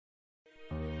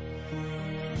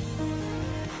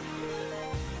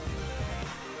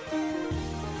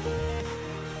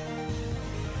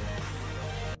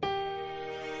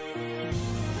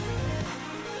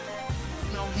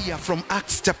here from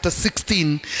Acts chapter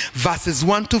 16, verses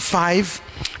 1 to 5.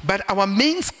 But our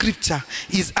main scripture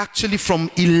is actually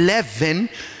from 11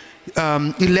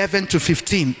 to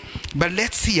 15. But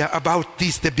let's hear about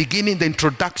this, the beginning, the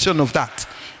introduction of that.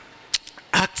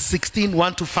 Acts 16,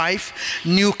 1 to 5,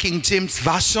 New King James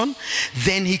Version.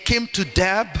 Then he came to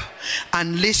Derbe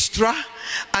and Lystra,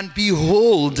 and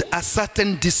behold, a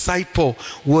certain disciple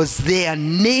was there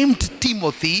named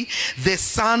Timothy, the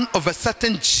son of a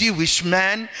certain Jewish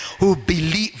man who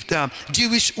believed,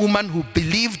 Jewish woman who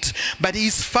believed, but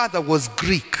his father was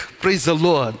Greek. Praise the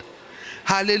Lord.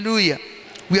 Hallelujah.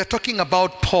 We are talking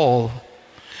about Paul.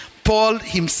 Paul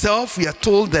himself, we are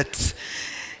told that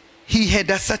he had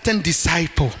a certain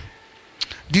disciple.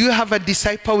 Do you have a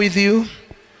disciple with you?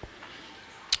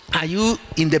 Are you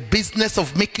in the business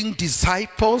of making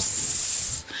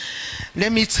disciples?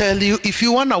 Let me tell you, if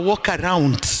you want to walk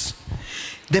around,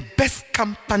 the best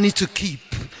company to keep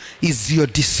is your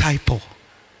disciple.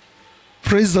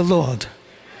 Praise the Lord.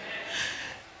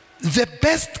 The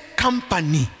best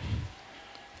company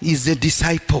is a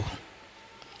disciple.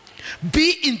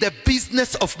 Be in the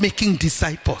business of making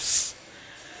disciples.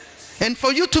 And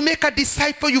for you to make a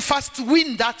disciple, you first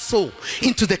win that soul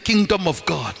into the kingdom of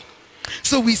God.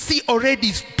 So we see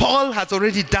already, Paul has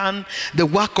already done the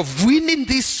work of winning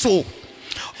this soul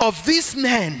of this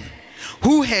man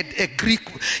who had a Greek,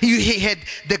 he had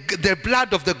the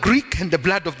blood of the Greek and the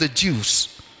blood of the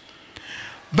Jews.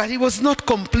 But he was not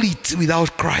complete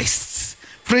without Christ.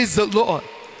 Praise the Lord.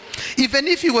 Even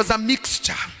if he was a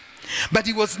mixture, but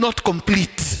he was not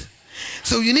complete.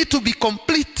 So you need to be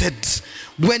completed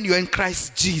when you're in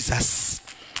Christ Jesus.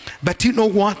 But you know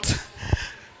what?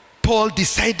 Paul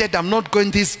decided, I'm not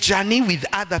going this journey with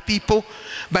other people,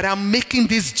 but I'm making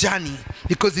this journey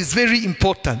because it's very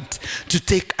important to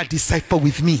take a disciple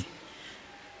with me.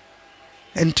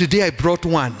 And today I brought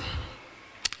one.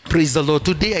 Praise the Lord.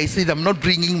 Today I said I'm not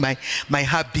bringing my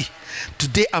hubby.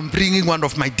 Today I'm bringing one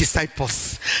of my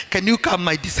disciples. Can you come,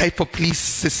 my disciple, please,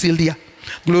 Cecilia?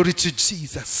 Glory to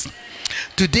Jesus.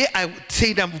 Today I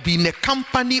said I will be in the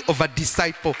company of a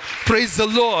disciple. Praise the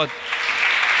Lord.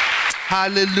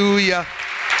 Hallelujah.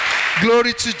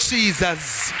 Glory to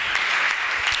Jesus.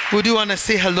 Would you want to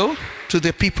say hello to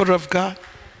the people of God?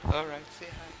 All right, say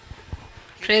hi.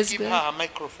 Praise Give God. her a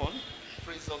microphone.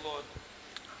 Praise the Lord.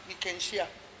 We can share.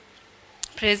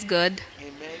 Praise God.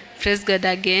 Amen. Praise God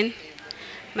again. Amen.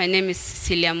 My name is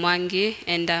Cecilia Mwangi,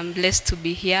 and I'm blessed to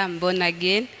be here. I'm born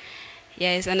again.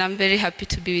 Yes, and I'm very happy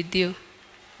to be with you.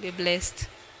 Be blessed.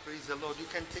 Praise the Lord. You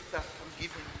can take that. I'm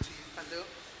giving it to you. Hello.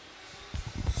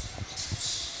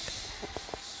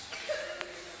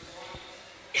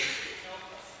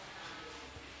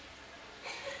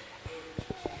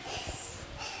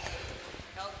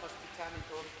 Help us to turn it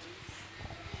on, please.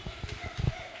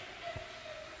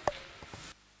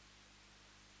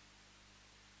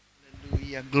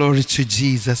 Hallelujah. Glory to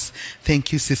Jesus.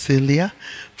 Thank you, Cecilia.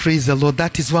 Praise the Lord.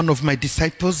 That is one of my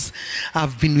disciples.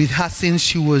 I've been with her since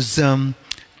she was 10.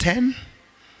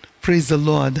 Praise the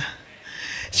Lord.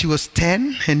 She was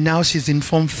 10 and now she's in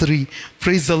Form 3.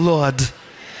 Praise the Lord.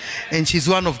 And she's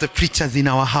one of the preachers in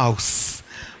our house.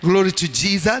 Glory to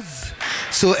Jesus.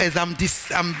 So as I'm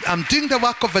doing the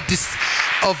work of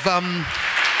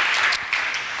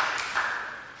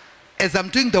as I'm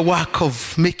doing the work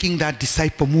of making that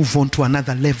disciple move on to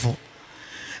another level,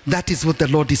 that is what the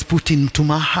Lord is putting into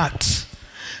my heart.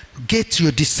 Get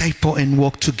your disciple and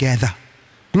walk together.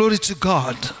 Glory to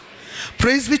God.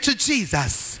 Praise be to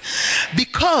Jesus.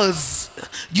 Because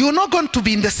you're not going to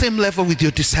be in the same level with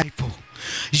your disciple.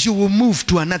 You will move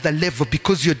to another level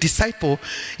because your disciple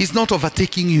is not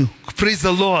overtaking you. Praise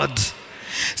the Lord.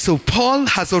 So Paul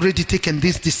has already taken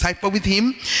this disciple with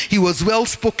him. He was well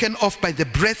spoken of by the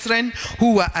brethren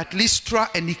who were at Lystra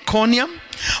and Iconium.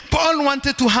 Paul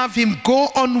wanted to have him go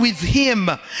on with him,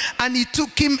 and he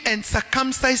took him and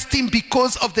circumcised him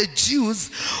because of the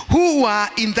Jews who were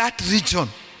in that region.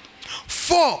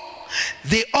 For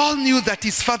they all knew that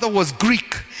his father was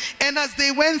Greek, and as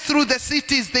they went through the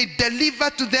cities, they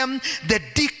delivered to them the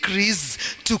decrees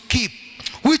to keep,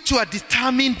 which were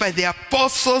determined by the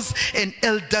apostles and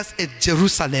elders at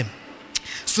Jerusalem.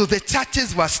 So the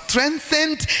churches were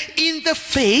strengthened in the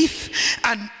faith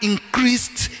and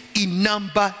increased in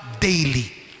number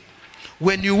daily.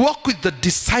 When you walk with the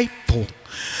disciple,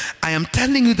 I am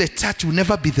telling you, the church will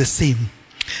never be the same.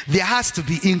 There has to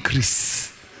be increase.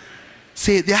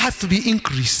 Say, there has to be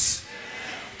increase.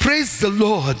 Praise the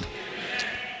Lord.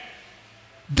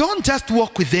 Don't just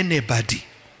walk with anybody.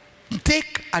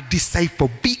 Take a disciple.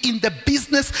 Be in the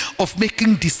business of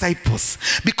making disciples.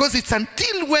 Because it's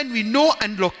until when we know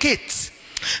and locate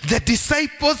the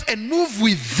disciples and move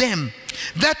with them,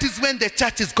 that is when the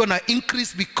church is going to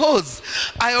increase, because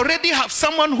I already have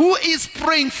someone who is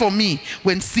praying for me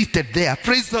when seated there.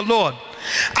 Praise the Lord.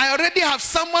 I already have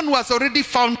someone who has already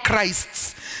found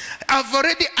Christ. I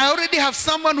already have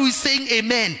someone who is saying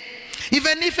amen.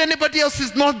 Even if anybody else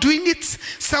is not doing it,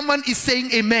 someone is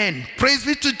saying amen. Praise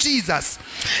be to Jesus.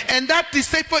 And that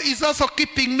disciple is also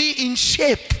keeping me in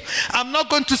shape. I'm not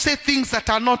going to say things that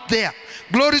are not there.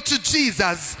 Glory to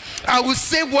Jesus. I will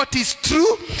say what is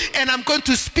true, and I'm going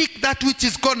to speak that which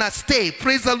is going to stay.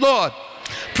 Praise the Lord.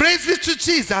 Praise be to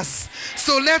Jesus.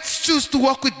 So let's choose to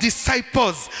walk with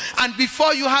disciples. And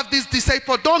before you have this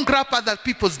disciple, don't grab other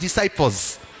people's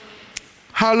disciples.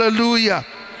 Hallelujah.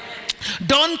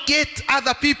 Don't get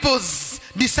other people's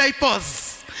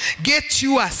disciples. Get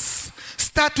yours.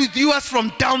 Start with yours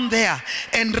from down there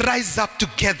and rise up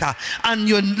together, and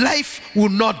your life will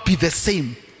not be the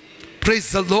same.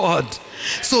 Praise the Lord.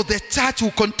 So the church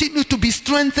will continue to be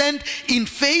strengthened in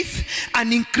faith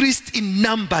and increased in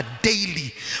number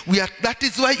daily. That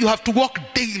is why you have to walk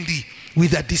daily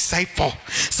with a disciple,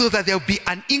 so that there will be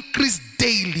an increase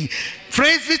daily.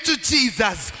 Praise be to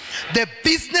Jesus. The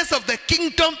business of the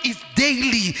kingdom is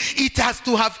daily. It has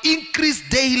to have increased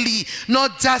daily,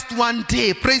 not just one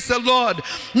day. Praise the Lord.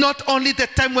 Not only the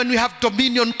time when we have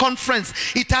Dominion Conference,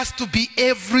 it has to be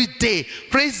every day.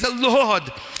 Praise the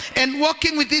Lord. And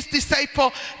walking with this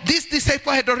disciple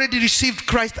had already received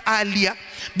Christ earlier,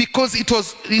 because it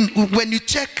was when you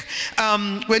check,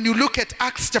 when you look at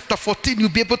Acts chapter 14, you'll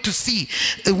be able to see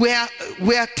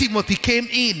where Timothy came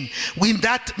in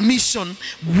that mission.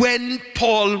 When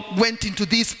Paul went into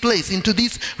this place, into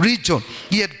this region,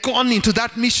 he had gone into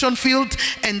that mission field,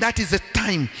 and that is the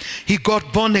time he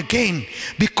got born again,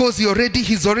 because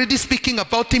he's already speaking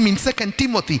about him in 2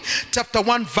 Timothy chapter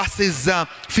 1 verses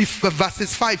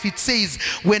 5. It says,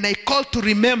 when I call to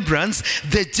remembrance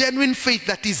the genuine faith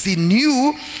that is in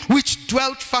you, which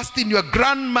dwelt first in your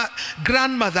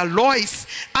grandmother Lois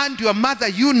and your mother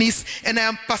Eunice, and I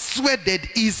am persuaded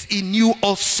is in you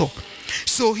also.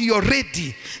 So he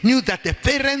already knew that the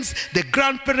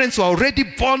grandparents were already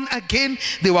born again.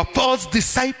 They were Paul's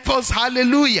disciples.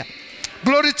 Hallelujah.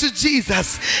 Glory to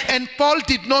Jesus. And Paul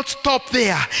did not stop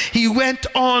there. He went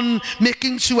on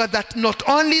making sure that not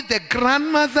only the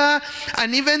grandmother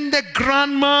and even the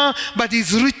grandma, but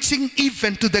he's reaching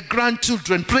even to the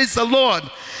grandchildren. Praise the Lord.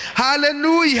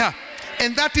 Hallelujah.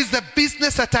 And that is the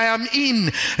business that I am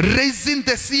in, raising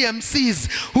the CMCs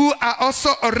who are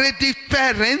also already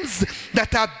parents,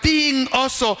 that are being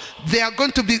also, they are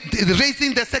going to be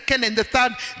raising the second and the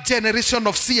third generation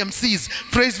of CMCs.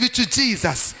 Praise be to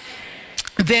Jesus.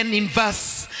 Then in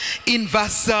verse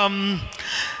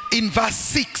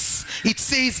 6, it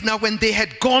says, now when they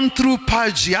had gone through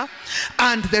Persia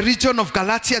and the region of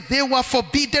Galatia, they were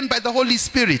forbidden by the Holy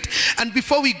Spirit. And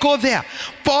before we go there,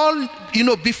 Paul,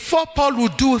 before Paul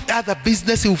would do other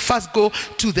business, he would first go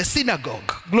to the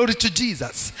synagogue. Glory to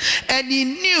Jesus. And he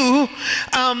knew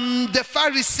the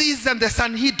Pharisees and the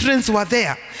Sanhedrins were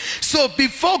there. So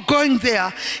before going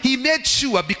there, he made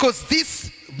sure, because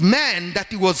this man that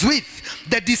he was with,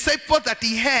 the disciple that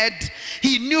he had,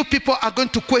 he knew people are going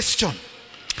to question.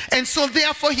 And so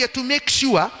therefore he had to make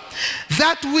sure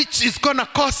that which is going to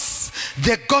cause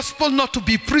the gospel not to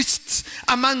be preached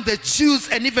among the Jews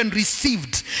and even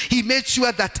received, he made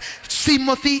sure that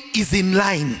Timothy is in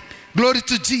line. Glory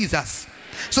to Jesus.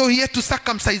 So he had to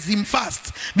circumcise him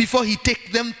first before he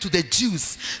take them to the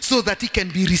Jews, so that he can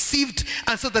be received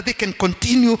and so that they can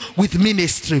continue with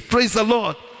ministry. Praise the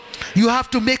Lord. You have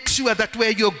to make sure that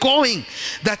where you're going,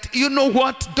 that you know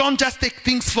what, don't just take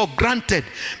things for granted.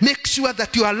 Make sure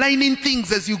that you are aligning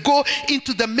things as you go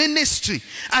into the ministry,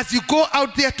 as you go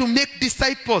out there to make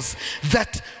disciples,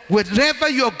 that wherever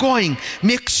you're going,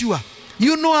 make sure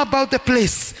you know about the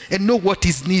place and know what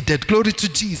is needed. Glory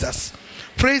to Jesus.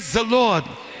 Praise the Lord.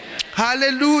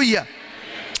 Hallelujah.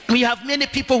 We have many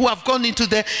people who have gone into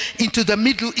the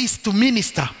Middle East to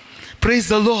minister. Praise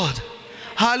the Lord.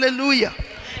 Hallelujah.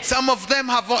 Some of them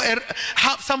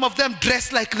have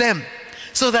dressed like them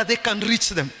so that they can reach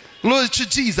them. Glory to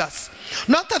Jesus.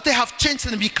 Not that they have changed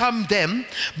and become them,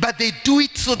 but they do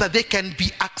it so that they can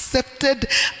be accepted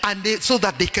and so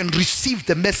that they can receive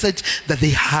the message that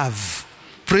they have.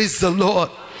 Praise the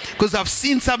Lord. Because I've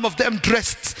seen some of them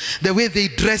dressed the way they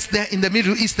dressed there in the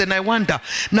Middle East, and I wonder,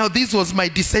 now this was my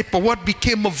disciple, what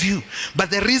became of you?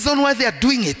 But the reason why they are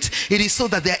doing it is so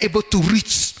that they are able to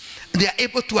reach. They are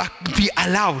able to be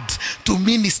allowed to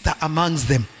minister amongst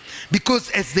them. Because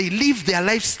as they live their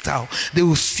lifestyle, they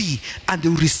will see and they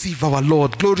will receive our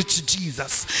Lord. Glory to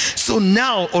Jesus. So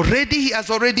now already he has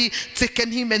already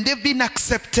taken him and they've been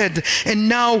accepted. And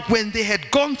now when they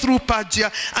had gone through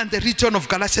Persia and the region of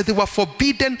Galatia, they were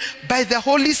forbidden by the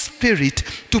Holy Spirit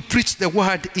to preach the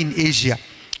word in Asia.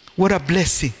 What a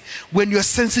blessing. When you are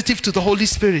sensitive to the Holy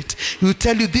Spirit, he will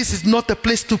tell you this is not the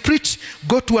place to preach.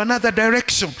 Go to another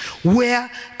direction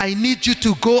where I need you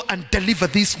to go and deliver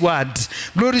these words.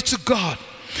 Glory to God.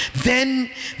 Then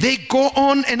they go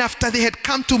on, and after they had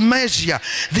come to Mysia,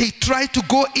 they tried to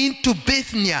go into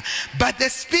Bithynia, but the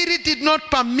Spirit did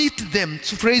not permit them.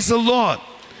 So praise the Lord.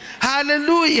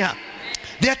 Hallelujah.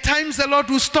 There are times the Lord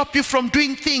will stop you from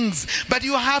doing things, but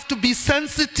you have to be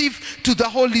sensitive to the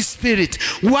Holy Spirit.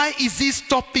 Why is he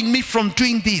stopping me from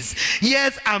doing this?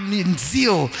 Yes, I'm in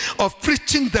zeal of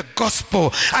preaching the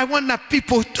gospel. I want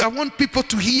people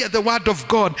to hear the word of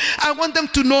God. I want them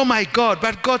to know my God,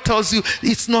 but God tells you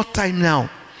it's not time now.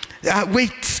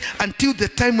 Wait until the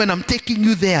time when I'm taking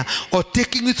you there or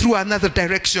taking you through another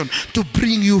direction to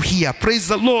bring you here. Praise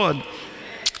the Lord.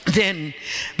 Then,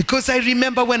 because I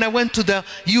remember when I went to the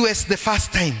US the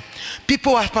first time,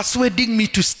 people were persuading me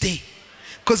to stay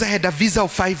because I had a visa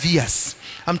of 5 years.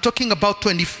 I'm talking about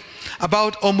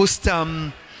almost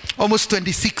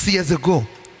 26 years ago.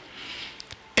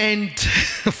 And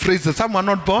praise the Lord, some were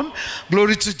not born.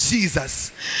 Glory to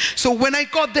Jesus. So when I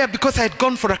got there, because I had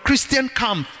gone for a Christian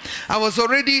camp, I was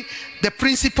already the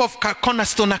principal of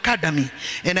Cornerstone Academy,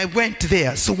 and I went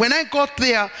there. So when I got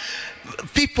there,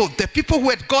 the people who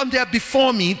had gone there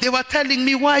before me, they were telling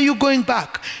me, why are you going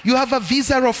back? You have a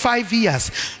visa of 5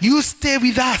 years. You stay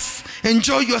with us.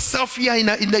 Enjoy yourself here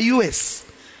in the US.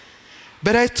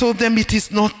 But I told them it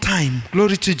is not time.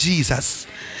 Glory to Jesus.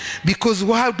 Because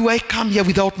why do I come here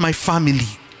without my family?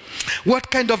 What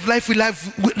kind of life will I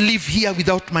live here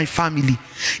without my family?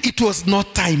 It was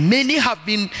not time. Many have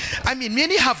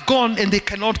gone and they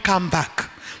cannot come back.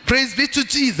 Praise be to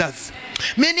Jesus.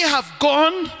 Many have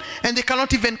gone and they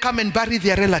cannot even come and bury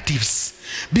their relatives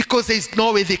because there is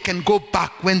no way they can go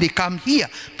back when they come here.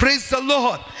 Praise the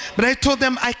Lord. But I told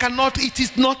them I cannot, it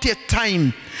is not yet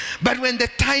time. But when the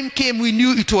time came, we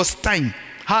knew it was time.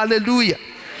 Hallelujah.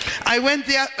 I went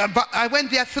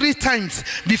there 3 times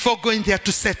before going there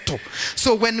to settle.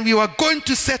 So when we were going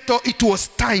to settle, it was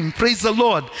time. Praise the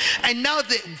Lord. And now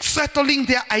settling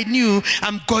there, I knew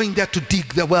I'm going there to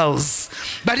dig the wells.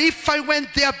 But if I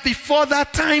went there before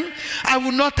that time, I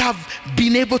would not have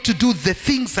been able to do the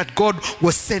things that God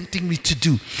was sending me to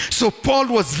do. So Paul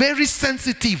was very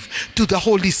sensitive to the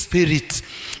Holy Spirit.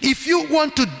 If you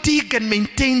want to dig and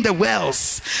maintain the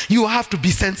wells, you have to be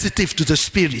sensitive to the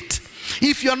Spirit.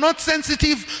 If you're not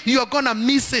sensitive, you are going to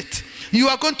miss it. You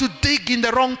are going to dig in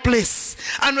the wrong place.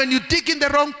 And when you dig in the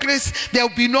wrong place, there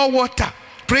will be no water.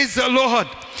 Praise the Lord.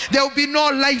 There will be no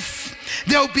life.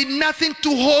 There will be nothing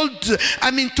to hold,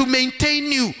 to maintain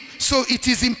you. So it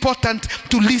is important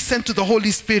to listen to the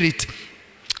Holy Spirit.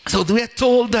 So they were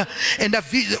told,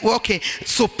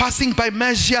 so passing by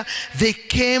Mysia, they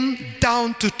came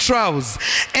down to Troas.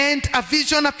 And a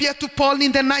vision appeared to Paul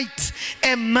in the night.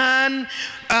 A man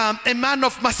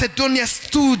of Macedonia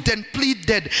stood and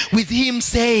pleaded with him,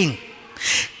 saying,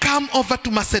 come over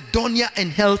to Macedonia and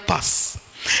help us.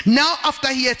 Now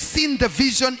after he had seen the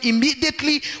vision,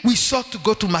 immediately we sought to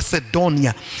go to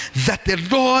Macedonia, that the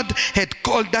Lord had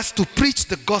called us to preach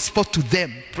the gospel to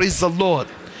them. Praise the Lord.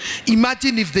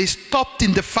 Imagine if they stopped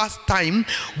in the first time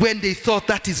when they thought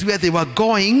that is where they were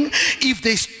going. If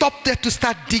they stopped there to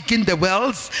start digging the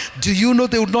wells, do you know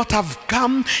they would not have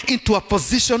come into a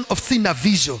position of seeing a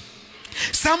vision?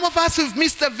 Some of us have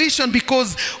missed a vision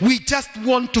because we just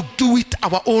want to do it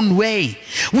our own way.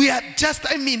 We are just,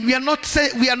 we are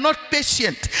not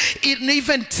patient,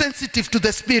 even sensitive to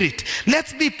the Spirit.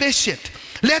 Let's be patient.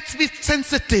 Let's be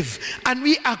sensitive, and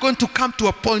we are going to come to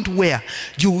a point where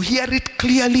you hear it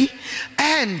clearly,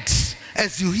 and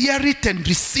as you hear it and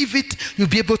receive it, you'll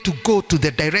be able to go to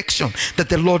the direction that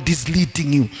the Lord is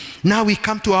leading you. Now we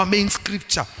come to our main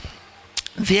scripture.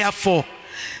 Therefore,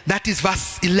 that is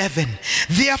verse 11.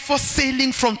 Therefore,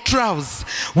 sailing from Troas,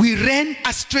 we ran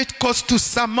a straight course to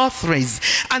Samothrace,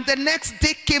 and the next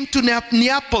day came to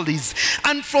Neapolis,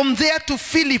 and from there to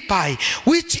Philippi,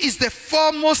 which is the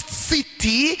foremost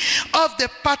city of the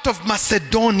part of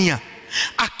Macedonia,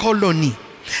 a colony.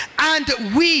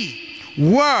 And we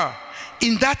were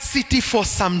in that city for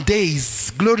some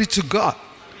days. Glory to God.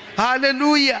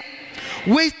 Hallelujah.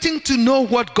 Waiting to know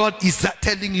what God is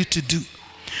telling you to do.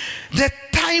 The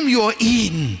time you're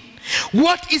in,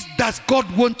 what does God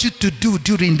want you to do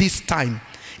during this time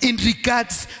in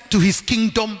regards to his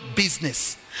kingdom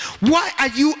business? Why are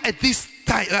you at this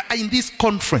time, in this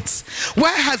conference?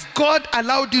 Why has God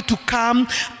allowed you to come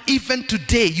even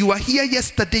today? You were here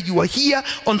yesterday, you were here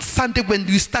on Sunday when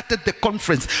you started the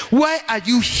conference. Why are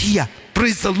you here?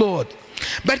 Praise the Lord.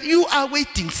 But you are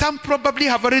waiting. Some probably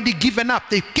have already given up.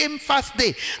 They came first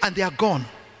day and they are gone.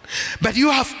 But you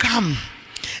have come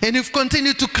and you've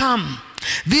continued to come.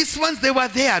 These ones, they were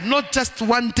there not just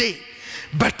one day,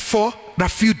 but for a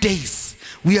few days.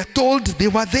 We are told they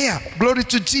were there. Glory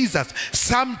to Jesus.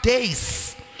 Some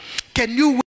days. Can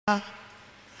you?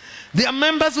 There are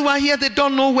members who are here, they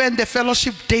don't know when the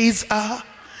fellowship days are.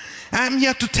 I'm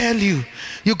here to tell you,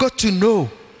 you got to know,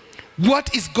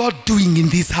 what is God doing in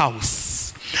this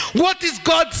house? What is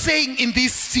God saying in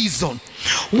this season?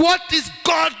 What does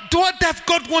God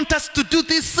want us to do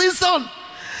this season?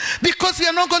 Because we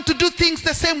are not going to do things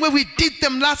the same way we did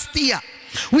them last year.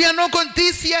 We are not going,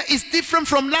 this year is different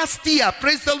from last year.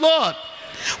 Praise the Lord.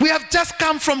 We have just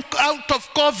come from out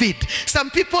of COVID. Some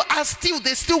people are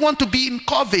they still want to be in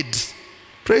COVID.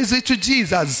 Praise be to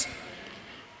Jesus.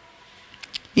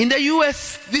 In the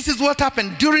US, this is what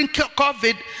happened during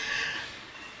COVID.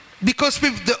 Because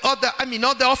all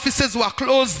the offices were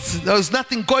closed, there was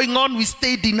nothing going on, we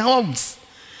stayed in homes.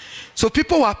 So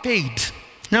people were paid.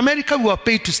 In America, we were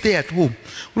paid to stay at home.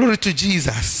 Glory to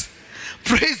Jesus.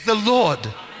 Praise the Lord.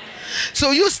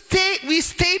 So we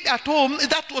stayed at home.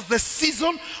 That was the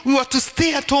season. We were to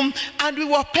stay at home and we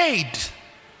were paid.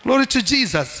 Glory to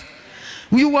Jesus.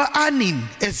 We were earning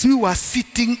as we were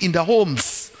sitting in the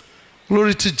homes.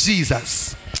 Glory to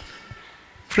Jesus.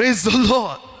 Praise the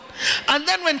Lord. And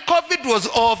then when COVID was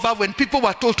over, when people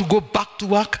were told to go back to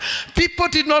work, people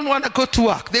did not want to go to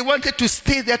work. They wanted to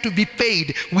stay there to be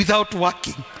paid without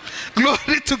working.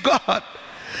 Glory to God.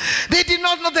 They did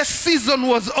not know the season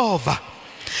was over.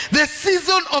 The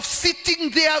season of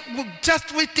sitting there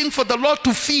just waiting for the Lord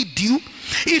to feed you,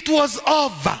 it was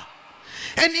over.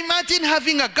 And imagine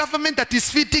having a government that is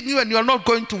feeding you and you are not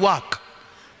going to work.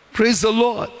 Praise the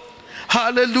Lord.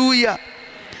 Hallelujah.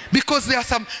 Because there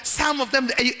are some of them,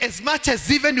 as much as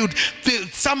even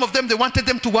some of them, they wanted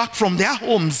them to work from their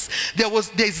homes.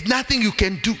 There's nothing you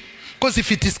can do. Because if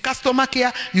it is customer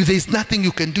care, there's nothing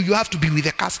you can do. You have to be with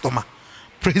the customer.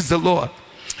 Praise the Lord.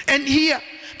 And here,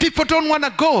 people don't want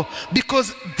to go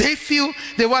because they feel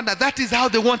that is how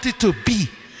they want it to be.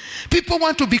 People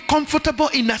want to be comfortable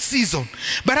in a season.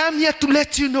 But I'm here to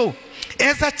let you know,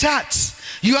 as a church,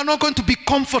 you are not going to be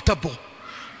comfortable.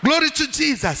 Glory to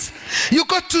Jesus. You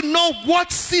got to know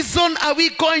what season are we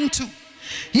going to.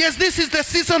 Yes, this is the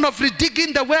season of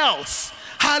redigging the wells.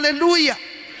 Hallelujah.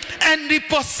 And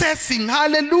repossessing.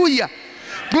 Hallelujah.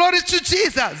 Glory to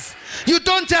Jesus. You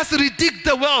don't just redig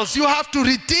the wells. You have to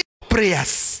redig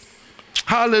prayers.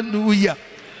 Hallelujah.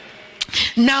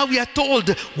 Now we are told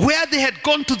where they had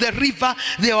gone to the river,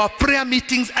 there were prayer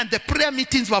meetings, and the prayer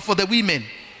meetings were for the women.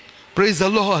 Praise the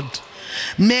Lord.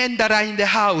 Men that are in the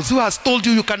house, who has told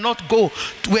you cannot go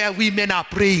to where women are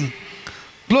praying?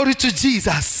 Glory to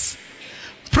Jesus.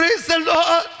 Praise the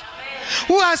Lord.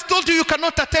 Who has told you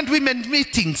cannot attend women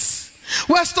meetings?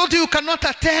 Who has told you cannot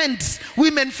attend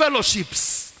women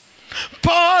fellowships?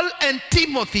 Paul and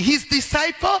Timothy, his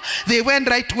disciple, they went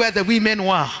right where the women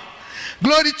were.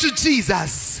 Glory to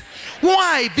Jesus.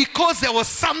 Why? Because there was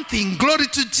something, glory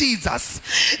to Jesus.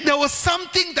 There was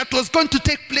something that was going to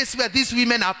take place where these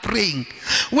women are praying.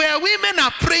 Where women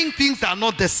are praying, things are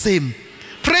not the same.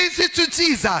 Praise it to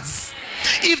Jesus.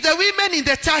 If the women in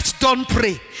the church don't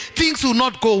pray, things will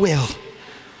not go well.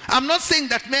 I'm not saying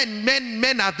that men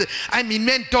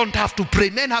don't have to pray.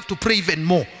 Men have to pray even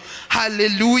more.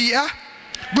 Hallelujah.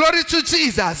 Glory to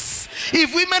Jesus.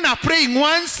 If women are praying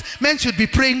once, men should be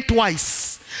praying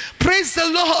twice. Praise the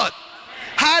Lord.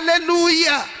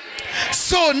 Hallelujah.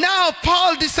 So now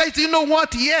Paul decides, you know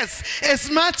what? Yes, as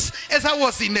much as I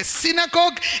was in a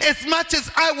synagogue, as much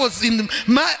as I was in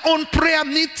my own prayer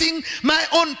meeting, my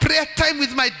own prayer time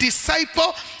with my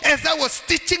disciple, as I was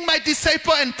teaching my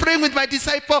disciple and praying with my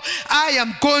disciple, I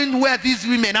am going where these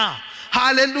women are.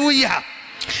 Hallelujah.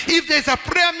 If there's a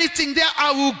prayer meeting there,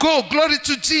 I will go. Glory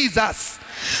to Jesus.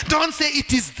 Don't say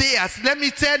it is theirs. Let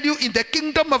me tell you, in the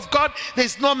kingdom of God,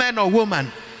 there's no man or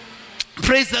woman.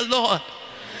 Praise the Lord.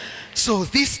 So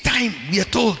this time we are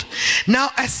told, now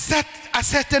a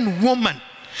certain woman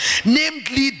named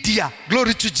Lydia,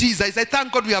 glory to Jesus. I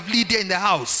thank God we have Lydia in the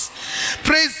house.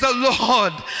 Praise the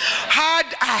Lord.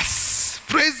 Heard us.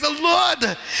 Praise the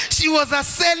Lord. She was a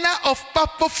seller of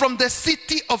purple from the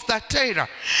city of Thyatira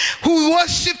who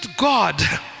worshipped God.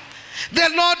 The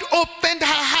Lord opened her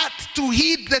heart to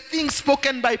heed the things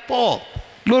spoken by Paul.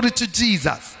 Glory to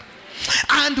Jesus.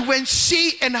 And when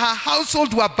she and her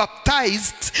household were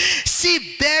baptized,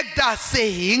 she begged us,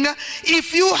 saying,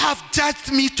 if you have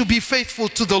judged me to be faithful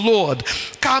to the Lord,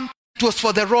 come. It was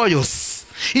for the royals.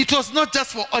 It was not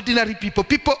just for ordinary people.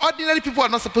 Ordinary people are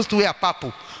not supposed to wear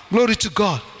purple. Glory to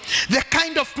God. The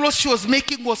kind of clothes she was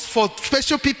making was for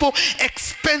special people,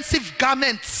 expensive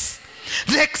garments.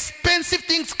 The expensive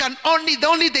things only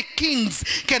the kings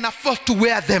can afford to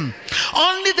wear them.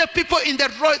 Only the people in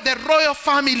the royal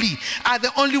family are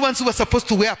the only ones who are supposed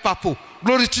to wear purple.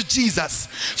 Glory to Jesus.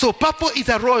 So purple is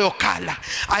a royal color.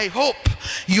 I hope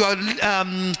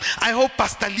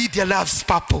Pastor Lydia loves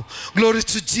purple. Glory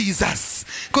to Jesus.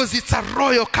 Because it's a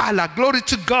royal color. Glory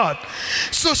to God.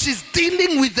 So she's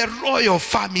dealing with the royal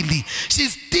family.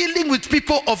 She's dealing with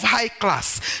people of high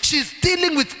class. She's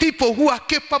dealing with people who are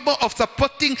capable of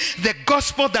supporting the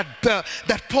gospel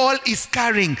that Paul is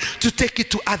carrying to take it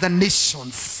to other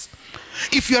nations.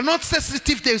 If you're not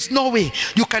sensitive, there's no way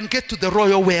you can get to the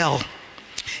royal well.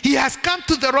 He has come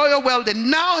to the royal well and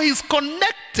now he's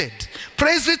connected.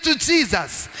 Praise be to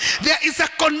Jesus. There is a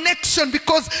connection,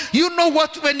 because you know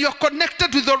what, when you're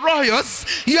connected with the royals,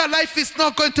 your life is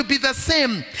not going to be the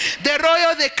same. The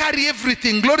royal, they carry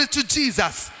everything. Glory to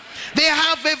Jesus. They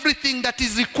have everything that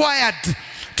is required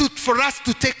for us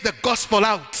to take the gospel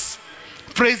out.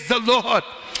 Praise the Lord.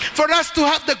 For us to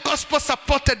have the gospel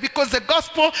supported, because the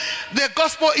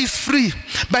gospel is free,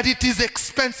 but it is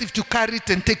expensive to carry it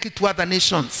and take it to other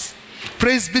nations.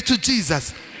 Praise be to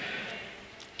Jesus.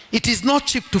 It is not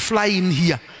cheap to fly in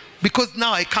here, because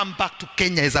now I come back to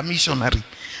Kenya as a missionary.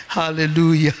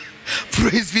 Hallelujah.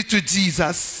 Praise be to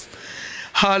Jesus.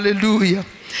 Hallelujah.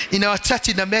 In our church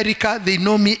in America, they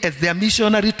know me as their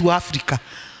missionary to Africa.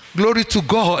 Glory to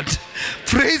God.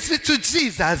 Praise be to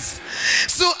Jesus.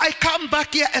 So I come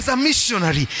back here as a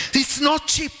missionary. It's not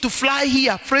cheap to fly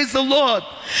here. Praise the Lord.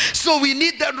 So we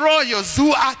need the royals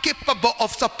who are capable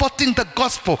of supporting the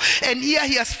gospel. And here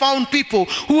he has found people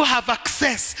who have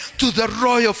access to the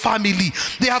royal family.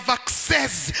 They have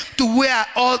access to where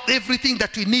everything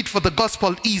that we need for the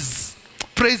gospel is.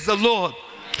 Praise the Lord.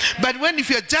 But if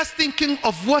you're just thinking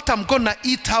of what I'm going to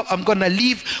eat, how I'm going to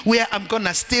live, where I'm going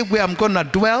to stay, where I'm going to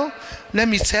dwell, let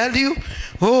me tell you,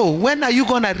 when are you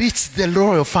going to reach the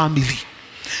royal family?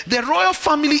 The royal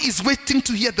family is waiting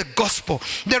to hear the gospel.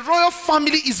 The royal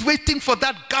family is waiting for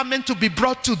that garment to be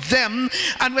brought to them.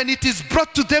 And when it is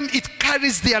brought to them, it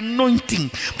carries the anointing.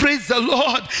 Praise the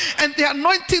Lord. And the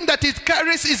anointing that it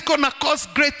carries is going to cause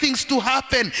great things to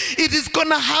happen. It is going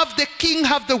to have the king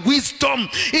have the wisdom.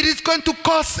 It is going to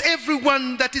cause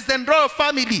everyone that is in the royal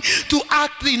family to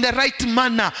act in the right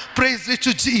manner. Praise be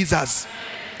to Jesus.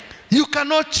 You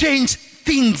cannot change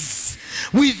things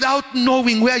without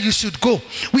knowing where you should go,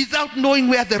 without knowing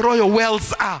where the royal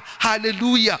wells are.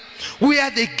 Hallelujah. Where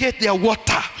they get their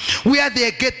water, where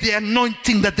they get the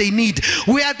anointing that they need,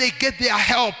 where they get their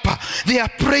help. They are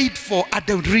prayed for at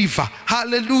the river.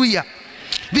 Hallelujah.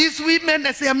 These women,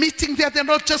 as they are meeting there, they're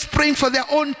not just praying for their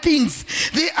own things.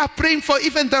 They are praying for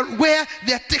even where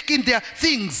they are taking their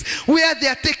things, where they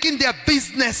are taking their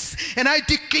business. And I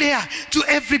declare to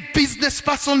every business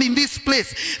person in this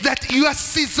place that your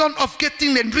season of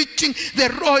getting and reaching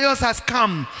the royals has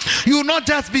come. You will not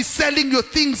just be selling your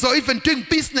things or even doing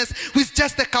business with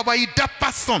just a kawaida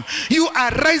person. You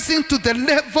are rising to the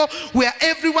level where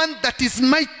everyone that is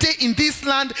mighty in this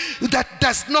land that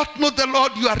does not know the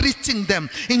Lord, you are reaching them.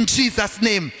 In Jesus'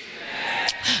 name.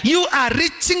 You are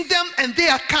reaching them and they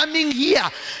are coming here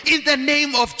in the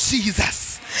name of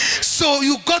Jesus. So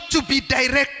you got to be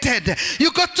directed.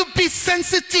 You got to be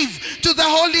sensitive to the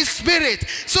Holy Spirit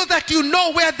so that you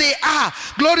know where they are.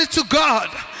 Glory to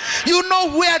God. You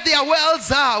know where their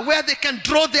wells are, where they can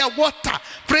draw their water.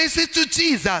 Praise it to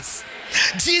Jesus.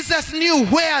 Jesus knew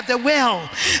where the well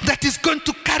that is going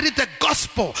to carry the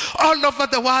gospel all over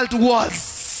the world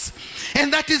was.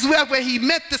 And that is where he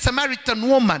met the Samaritan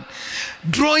woman,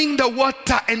 drawing the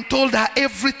water, and told her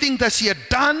everything that she had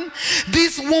done.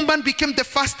 This woman became the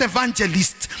first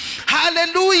evangelist.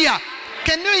 Hallelujah.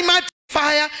 Can you imagine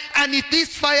fire? And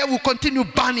this fire will continue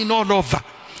burning all over.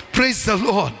 Praise the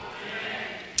Lord.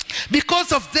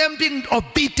 Because of them being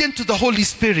obedient to the Holy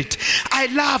Spirit. I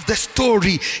love the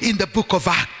story in the book of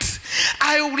Acts.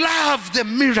 I love the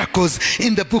miracles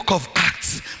in the book of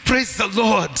Acts. Praise the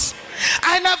Lord.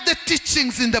 I love the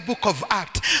teachings in the book of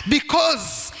Acts,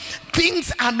 because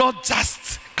things are not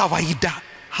just kawaida.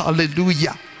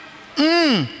 Hallelujah.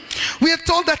 We are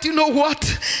told that, you know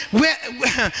what?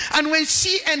 And when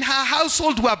she and her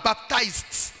household were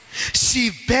baptized,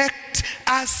 she begged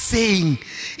us, saying,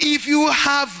 if you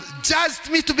have judged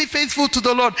me to be faithful to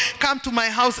the Lord, come to my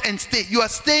house and stay. You are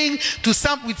staying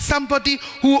with somebody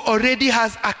who already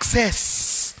has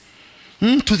access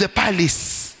to the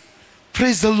palace.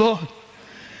 Praise the Lord.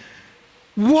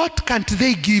 What can't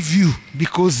they give you?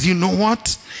 Because you know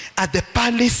what? At the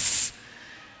palace,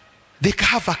 they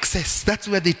have access. That's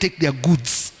where they take their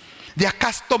goods. Their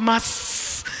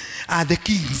customers are the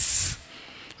kings.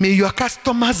 May your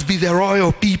customers be the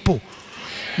royal people.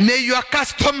 May your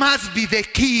customers be the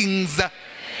kings.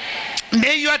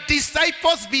 May your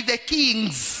disciples be the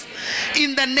kings.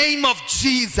 In the name of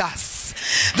Jesus.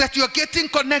 That you're getting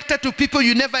connected to people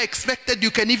you never expected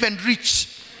you can even reach.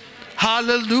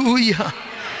 Hallelujah.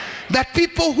 That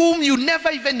people whom you never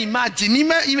even imagine.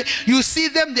 You see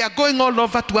them, they are going all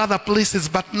over to other places,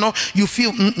 but no, you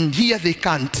feel, here they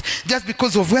can't. Just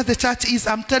because of where the church is,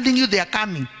 I'm telling you, they are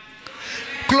coming.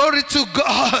 Glory to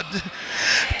God.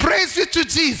 Praise be to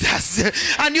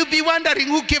Jesus. And you'll be wondering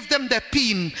who gave them the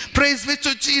pin. Praise be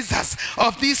to Jesus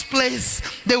of this place.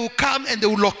 They will come and they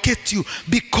will locate you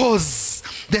because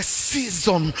the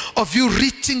season of you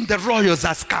reaching the royals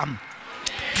has come.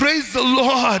 Praise the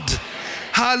Lord.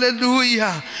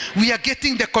 Hallelujah. We are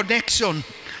getting the connection.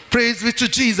 Praise be to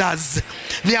Jesus.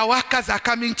 Their workers are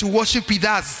coming to worship with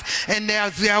us. And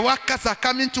as their workers are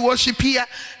coming to worship here,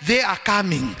 they are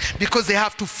coming because they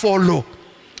have to follow.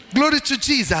 Glory to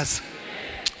Jesus.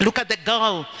 Look at the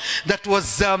girl that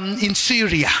was in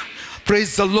Syria.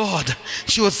 Praise the Lord.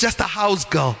 She was just a house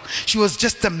girl. She was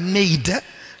just a maid.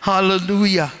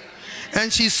 Hallelujah.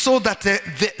 And she saw that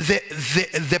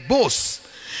the boss,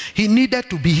 he needed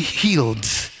to be healed.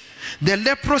 The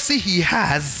leprosy he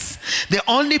has, the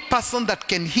only person that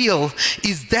can heal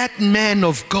is that man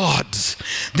of God.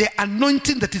 The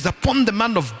anointing that is upon the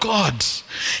man of God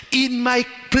in my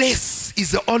place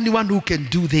is the only one who can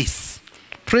do this.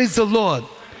 Praise the Lord.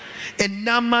 And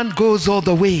Naaman goes all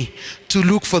the way to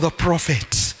look for the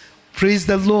prophet. Praise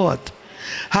the Lord.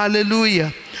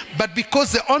 Hallelujah. But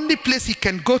because the only place he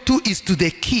can go to is to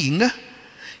the king,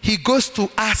 he goes to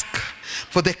ask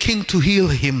for the king to heal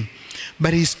him.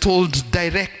 But he's told,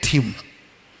 direct him.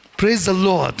 Praise the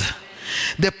Lord.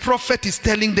 The prophet is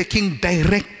telling the king,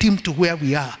 direct him to where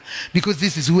we are. Because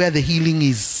this is where the healing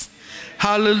is.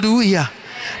 Hallelujah.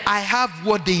 I have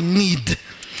what they need.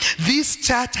 This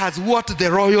church has what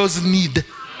the royals need.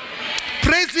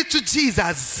 Praise be to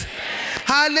Jesus.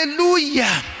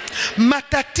 Hallelujah.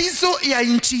 Matatizo ya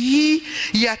nchi hii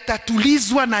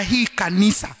yatatulizwa na hii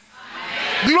kanisa.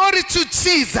 Glory to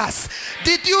Jesus.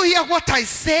 Did you hear what I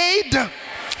said?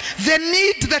 The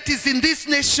need that is in this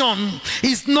nation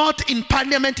is not in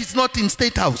parliament, it's not in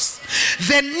state house.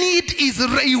 The need is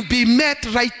you be met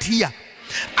right here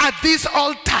at this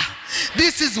altar.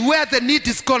 This is where the need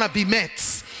is gonna be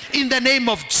met in the name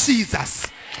of Jesus.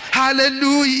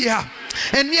 Hallelujah.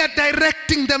 And we are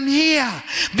directing them here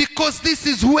because this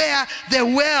is where the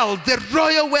well, the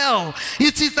royal well,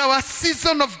 it is our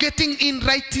season of getting in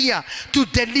right here to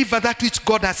deliver that which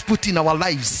God has put in our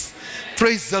lives.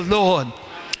 Praise the Lord.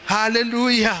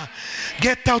 Hallelujah.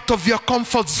 Get out of your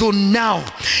comfort zone now.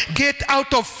 Get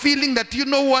out of feeling that, you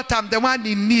know what, I'm the one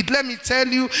in need. Let me tell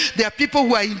you, there are people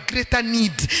who are in greater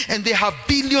need and they have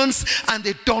billions and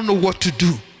they don't know what to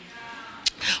do.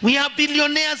 We have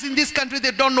billionaires in this country,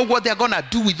 they don't know what they're going to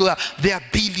do with their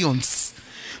billions.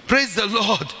 Praise the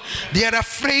Lord. They are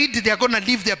afraid they are going to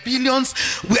leave their billions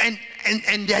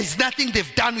and there is nothing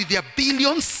they've done with their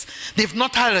billions. They've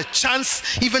not had a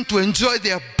chance even to enjoy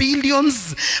their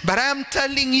billions. But I am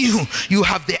telling you, you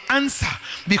have the answer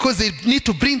because they need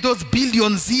to bring those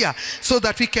billions here so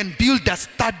that we can build a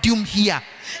stadium here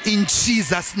in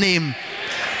Jesus' name.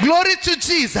 Glory to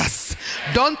Jesus.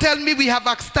 Don't tell me we have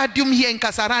a stadium here in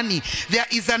Kasarani. There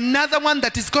is another one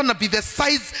that is going to be the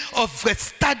size of a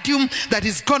stadium that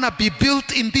is going to be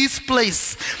built in this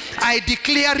place. I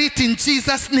declare it in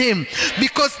Jesus' name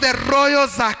because the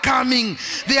royals are coming.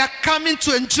 They are coming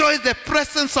to enjoy the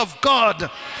presence of God.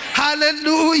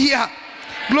 Hallelujah.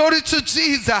 Glory to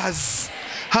Jesus.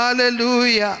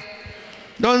 Hallelujah.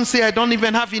 Don't say I don't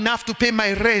even have enough to pay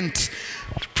my rent.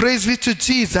 Praise be to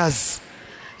Jesus.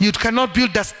 You cannot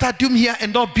build a stadium here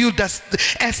and not build an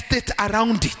estate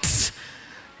around it.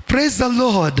 Praise the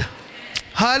Lord.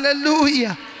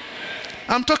 Hallelujah.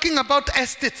 I'm talking about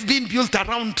estates being built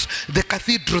around the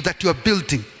cathedral that you are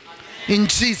building. In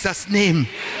Jesus' name.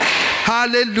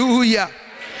 Hallelujah.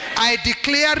 I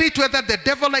declare it whether the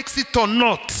devil likes it or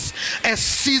not. A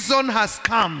season has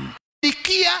come.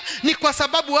 Nikia ni kwa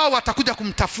sababu wao watakuja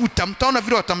kumtafuta. Mtaona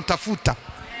vile watamtafuta.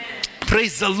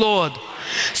 Praise the Lord.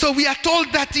 So we are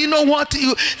told that, you know what,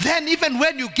 then even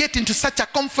when you get into such a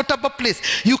comfortable place,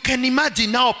 you can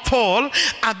imagine now Paul,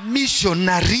 a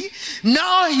missionary,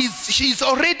 now she's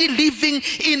already living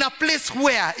in a place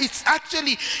where it's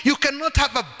actually, you cannot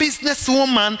have a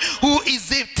businesswoman who is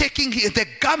taking the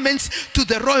garments to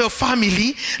the royal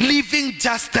family, living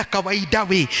just the kawaida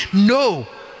way. No,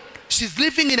 she's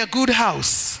living in a good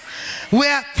house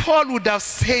where Paul would have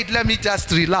said, let me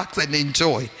just relax and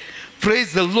enjoy.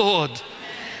 Praise the Lord.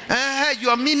 You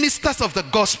are ministers of the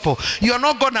gospel. You are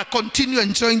not going to continue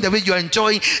enjoying the way you are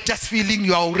enjoying, just feeling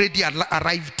you are already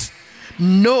arrived.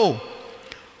 No.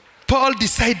 Paul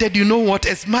decided, you know what,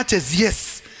 as much as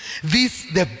yes,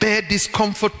 the bed is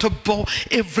comfortable,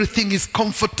 everything is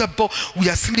comfortable, we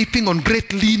are sleeping on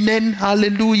great linen,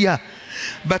 hallelujah.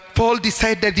 But Paul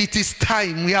decided it is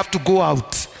time, we have to go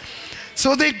out.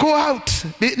 So they go out.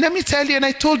 Let me tell you, and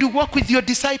I told you, walk with your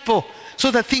disciple so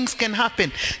that things can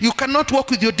happen. You cannot walk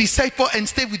with your disciple and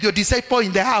stay with your disciple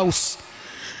in the house.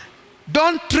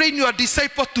 Don't train your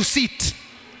disciple to sit.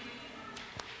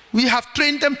 We have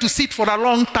trained them to sit for a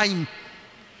long time.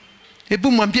 You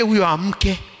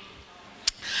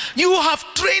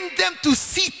have trained them to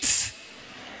sit.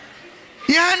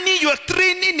 Yani, your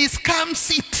training is come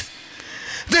sit.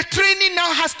 The training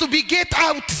now has to be get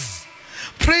out.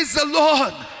 Praise the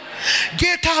Lord.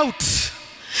 Get out.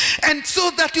 And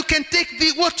so that you can take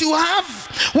what you have,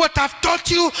 what I've taught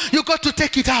you, you got to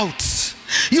take it out.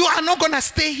 You are not going to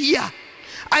stay here.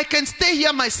 I can stay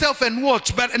here myself and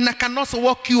watch, and I can also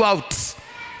walk you out.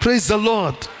 Praise the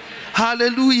Lord.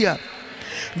 Hallelujah.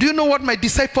 Do you know what my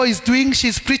disciple is doing?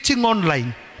 She's preaching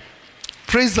online.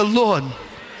 Praise the Lord.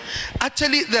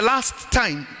 Actually, the last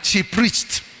time she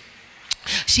preached,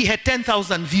 she had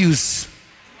 10,000 views.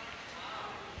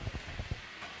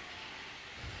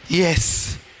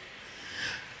 Yes.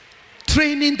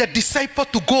 Training the disciple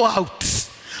to go out,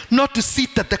 not to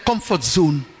sit at the comfort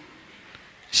zone.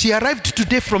 She arrived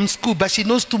today from school, but she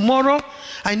knows tomorrow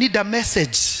I need a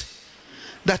message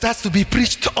that has to be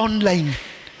preached online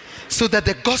so that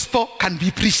the gospel can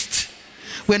be preached.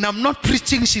 When I'm not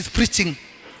preaching, she's preaching.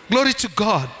 Glory to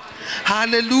God.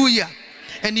 Hallelujah.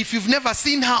 And if you've never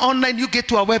seen her online, you get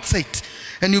to our website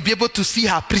and you'll be able to see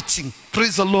her preaching.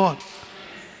 Praise the Lord.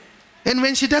 And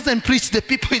when she doesn't preach, the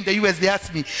people in the US, they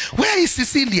ask me, where is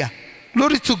Cecilia?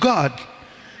 Glory to God.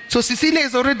 So Cecilia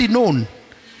is already known.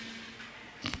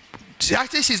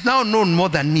 Actually, she's now known more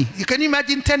than me. You can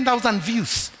imagine 10,000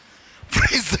 views.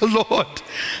 Praise the Lord.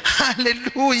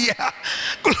 Hallelujah.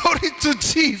 Glory to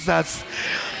Jesus.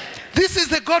 This is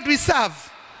the God we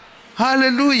serve.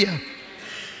 Hallelujah.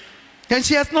 And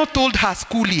she has not told her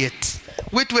school yet.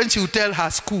 Wait when she will tell her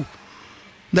school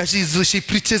that she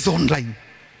preaches online.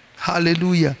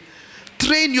 Hallelujah.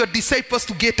 Train your disciples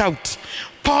to get out.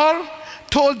 Paul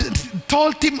told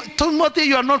Timothy,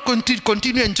 you are not going to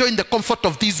continue enjoying the comfort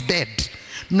of this bed.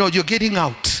 No, you're getting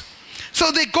out.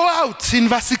 So they go out in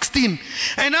verse 16.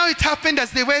 And now it happened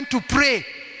as they went to pray.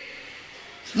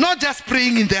 Not just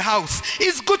praying in the house.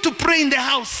 It's good to pray in the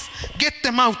house. Get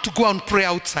them out to go and pray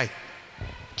outside.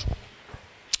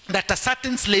 That a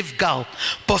certain slave girl,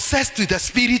 possessed with the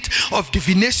spirit of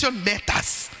divination, met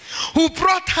us, who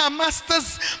brought her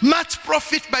masters much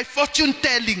profit by fortune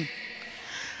telling.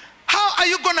 How are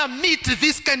you going to meet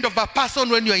this kind of a person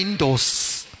when you're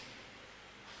indoors?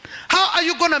 How are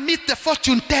you going to meet the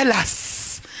fortune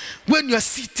tellers when you're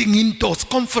sitting indoors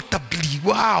comfortably?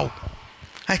 Wow.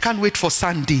 I can't wait for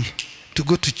Sunday to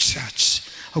go to church.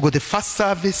 I'll go to the first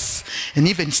service and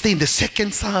even stay in the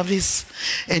second service,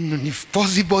 and if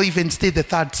possible even stay the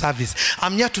third service.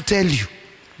 I'm here to tell you,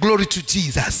 glory to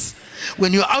Jesus.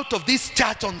 When you're out of this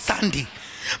church on Sunday,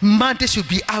 Monday should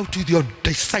be out with your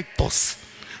disciples.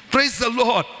 Praise the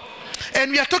Lord.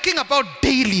 And we are talking about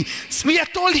daily. We are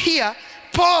told here,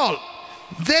 Paul,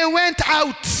 they went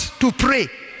out to pray.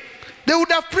 They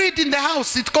would have prayed in the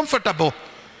house. It's comfortable.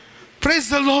 Praise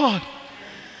the Lord.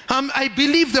 I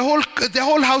believe the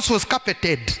whole house was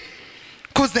carpeted,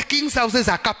 because the king's houses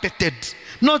are carpeted,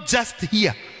 not just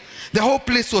here. The whole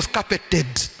place was carpeted.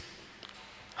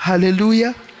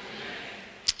 Hallelujah.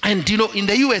 And you know, in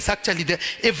the US actually,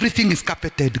 everything is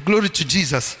carpeted. Glory to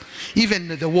Jesus. Even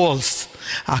the walls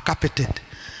are carpeted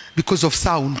because of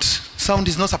sound. Sound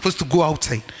is not supposed to go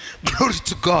outside. Glory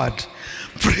to God.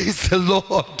 Praise the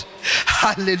Lord.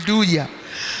 Hallelujah.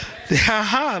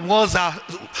 Walls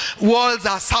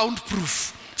are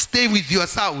soundproof. Stay with your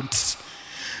sounds.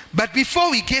 But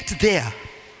before we get there,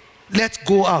 let's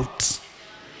go out.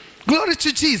 Glory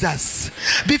to Jesus.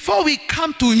 Before we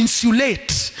come to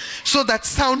insulate so that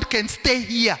sound can stay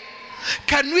here,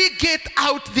 can we get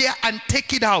out there and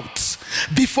take it out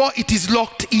before it is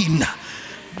locked in?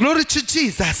 Glory to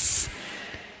Jesus.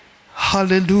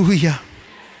 Hallelujah.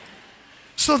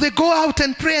 So they go out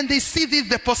and pray and they see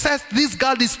this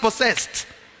girl is possessed.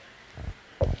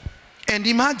 And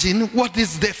imagine what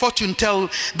is the fortune teller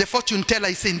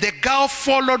is saying. The girl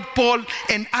followed Paul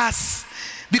and us,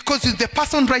 because the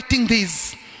person writing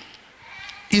this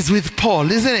is with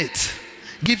Paul, isn't it?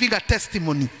 Giving a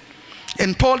testimony.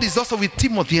 And Paul is also with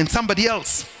Timothy and somebody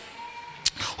else.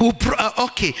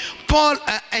 Paul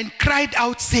and cried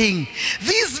out saying,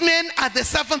 these men are the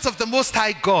servants of the Most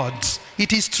High God.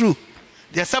 It is true.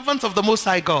 They are servants of the Most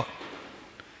High God.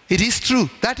 It is true.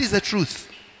 That is the truth.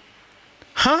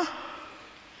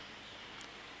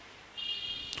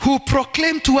 Who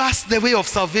proclaim to us the way of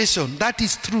salvation. That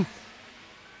is true.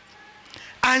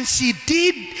 And she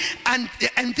did, and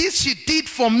this she did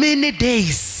for many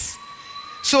days.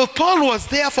 So Paul was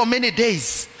there for many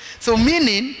days. So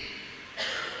meaning,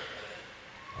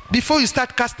 before you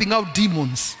start casting out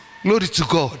demons, glory to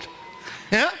God.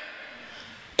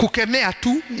 Kukemea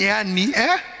tu, yani,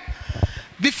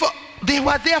 before, they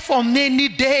were there for many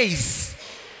days.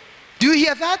 Do you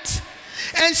hear that?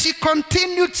 And she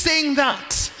continued saying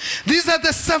that. These are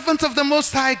the servants of the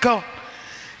Most High God.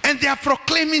 And they are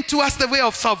proclaiming to us the way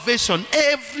of salvation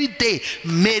every day,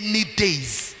 many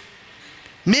days.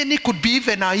 Many could be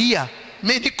even a year.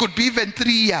 Many could be even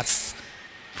 3 years.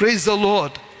 Praise the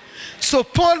Lord. So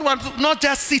Paul was not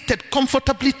just seated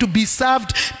comfortably to be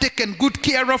served, taken good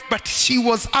care of, but she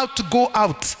was out to go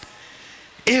out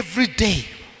every day.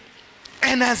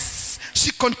 And as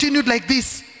she continued like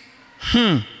this,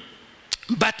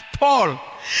 but Paul,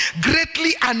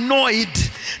 greatly annoyed,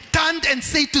 turned and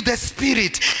said to the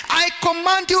spirit, I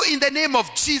command you in the name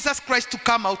of Jesus Christ to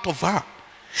come out of her.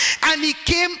 And he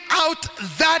came out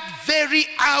that very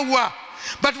hour.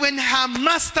 But when her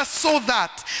master saw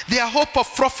that their hope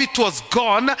of profit was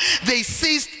gone, they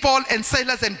seized Paul and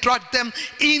Silas and dragged them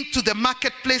into the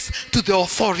marketplace to the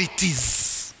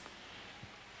authorities.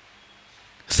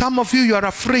 Some of you are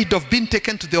afraid of being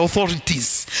taken to the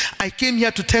authorities. I came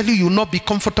here to tell you, you will not be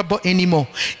comfortable anymore.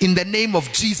 In the name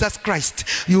of Jesus Christ.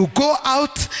 You go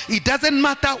out, it doesn't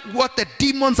matter what the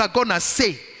demons are going to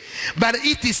say. But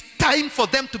it is time for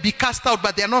them to be cast out,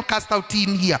 but they are not cast out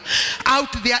in here.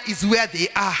 Out there is where they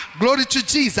are. Glory to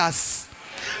Jesus.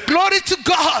 Glory to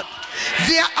God.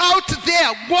 They are out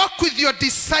there. Walk with your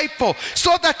disciple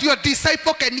so that your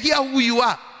disciple can hear who you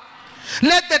are.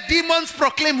 Let the demons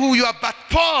proclaim who you are. But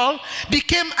Paul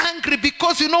became angry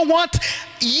because you know what?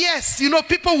 Yes, you know,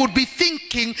 people would be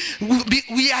thinking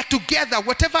we are together.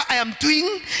 Whatever I am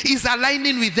doing is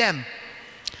aligning with them.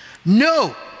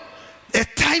 No. A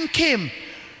time came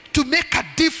to make a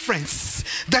difference,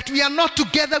 that we are not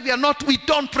together, we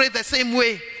don't pray the same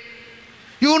way.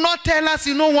 You will not tell us,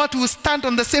 you know what, we'll stand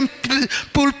on the same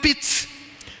pulpit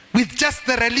with just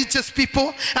the religious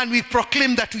people and we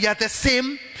proclaim that we are the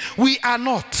same. We are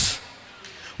not.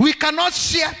 We cannot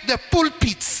share the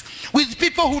pulpits with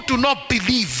people who do not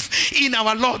believe in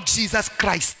our Lord Jesus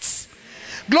Christ.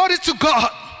 Glory to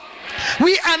God.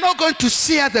 We are not going to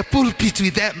share the pulpit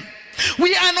with them.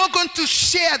 We are not going to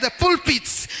share the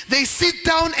pulpits. They sit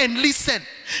down and listen,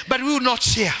 but we will not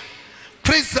share.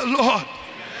 Praise the Lord.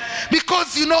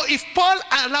 Because you know, if Paul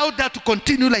allowed that to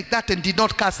continue like that and did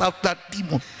not cast out that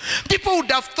demon, people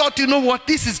would have thought, you know what,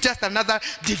 this is just another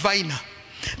diviner.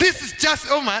 This is just,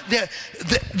 oh man,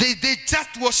 they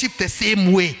just worship the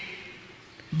same way.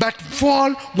 But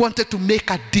Paul wanted to make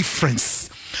a difference.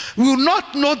 We will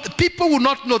not know, people will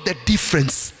not know the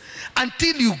difference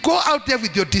until you go out there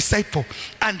with your disciple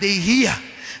and they hear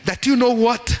that, you know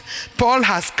what, Paul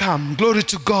has come. Glory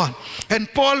to God.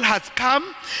 And Paul has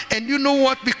come, and you know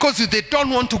what, because they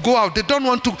don't want to go out, they don't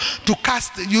want to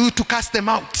cast them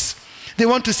out. They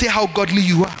want to say how godly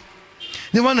you are.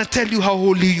 They want to tell you how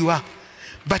holy you are.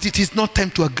 But it is not time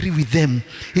to agree with them.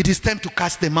 It is time to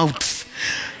cast them out.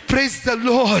 Praise the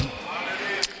Lord.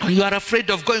 You are afraid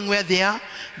of going where they are?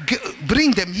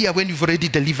 Bring them here when you've already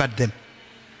delivered them.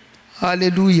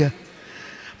 Hallelujah.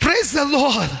 Praise the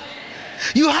Lord.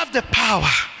 You have the power.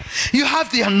 You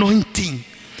have the anointing.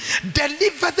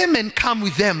 Deliver them and come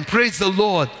with them. Praise the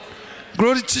Lord.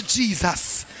 Glory to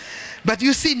Jesus. But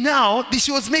you see now,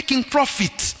 she was making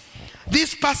profit.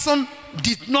 This person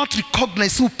did not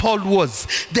recognize who Paul was.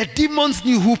 The demons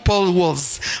knew who Paul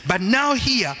was. But now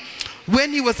here,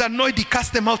 when he was annoyed, he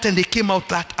cast them out and they came out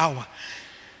that hour.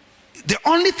 The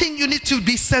only thing you need to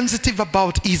be sensitive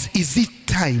about is it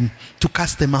time to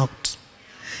cast them out?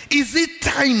 Is it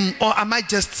time, or am I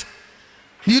just,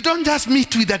 you don't just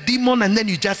meet with a demon and then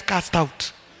you just cast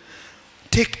out.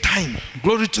 Take time.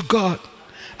 Glory to God.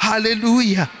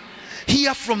 Hallelujah.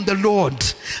 Hear from the Lord.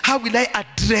 How will I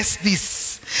address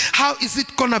this? How is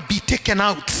it gonna be taken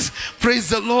out? Praise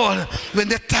the Lord. When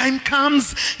the time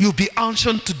comes, you'll be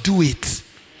unctioned to do it.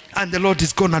 And the Lord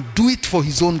is gonna do it for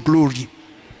his own glory.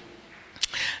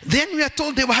 Then we are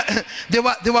told they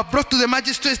were brought to the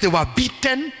magistrates, they were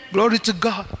beaten. Glory to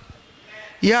God.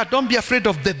 Yeah, don't be afraid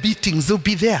of the beatings, they'll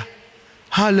be there.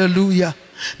 Hallelujah.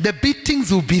 The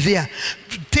beatings will be there.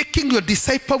 Taking your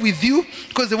disciple with you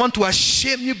because they want to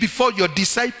shame you before your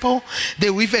disciple. They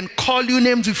will even call you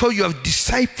names before your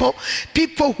disciple.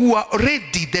 People who are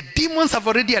already, the demons have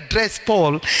already addressed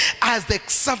Paul as the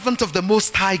servant of the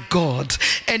Most High God.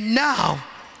 And now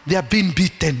they are being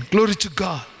beaten. Glory to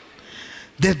God.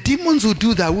 The demons who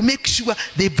do that will make sure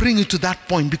they bring you to that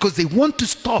point because they want to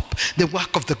stop the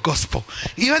work of the gospel.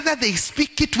 Whether they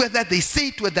speak it, whether they say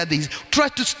it, whether they try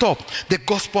to stop, the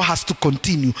gospel has to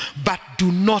continue. But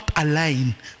do not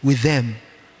align with them.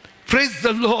 Praise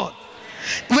the Lord.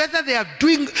 Whether they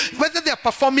are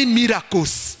performing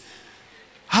miracles.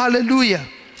 Hallelujah.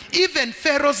 Even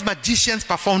Pharaoh's magicians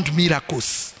performed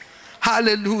miracles.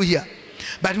 Hallelujah.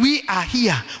 But we are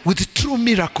here with true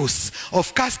miracles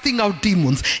of casting out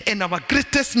demons, and our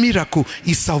greatest miracle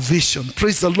is salvation.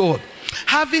 Praise the Lord.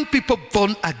 Having people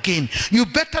born again. You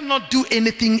better not do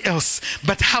anything else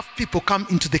but have people come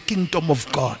into the kingdom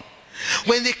of God.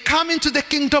 When they come into the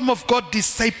kingdom of God,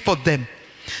 disciple them,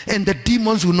 and the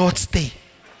demons will not stay.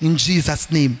 In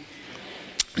Jesus' name.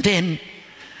 Then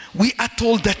we are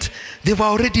told that they were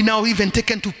already now even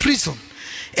taken to prison.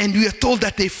 And we are told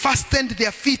that they fastened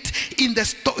their feet in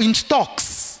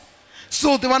stocks.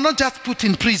 So they were not just put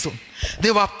in prison.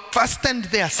 They were fastened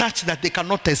there such that they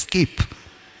cannot escape.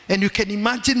 And you can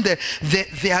imagine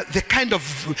the kind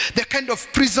of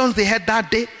prisons they had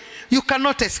that day. You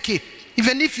cannot escape.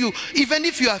 Even if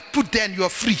you are put there and you are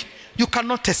free, you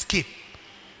cannot escape.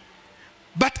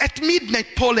 But at midnight,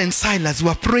 Paul and Silas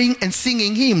were praying and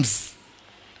singing hymns.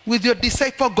 With your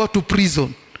disciple, go to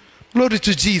prison. Glory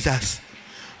to Jesus.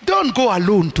 Don't go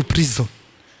alone to prison.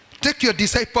 Take your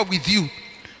disciple with you.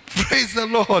 Praise the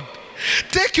Lord.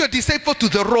 Take your disciple to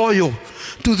the royal,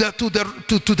 to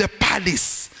the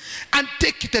palace, and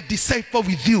take the disciple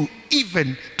with you,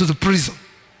 even to the prison.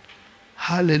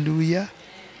 Hallelujah.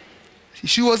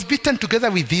 She was beaten together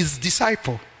with his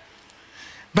disciple.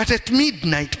 But at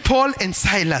midnight, Paul and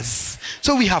Silas.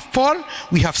 So we have Paul,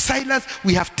 we have Silas,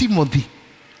 we have Timothy.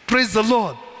 Praise the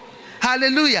Lord.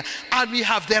 Hallelujah. And we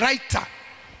have the writer.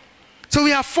 So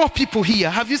we have 4 people here.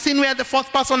 Have you seen where the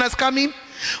 4th person has come in?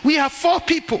 We have 4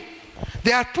 people.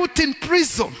 They are put in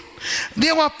prison.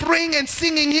 They were praying and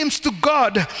singing hymns to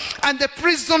God, and the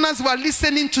prisoners were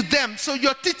listening to them. So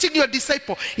you're teaching your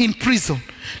disciple in prison.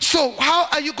 So how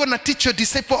are you going to teach your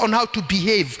disciple on how to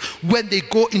behave when they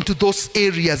go into those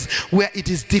areas where it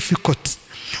is difficult?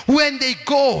 When they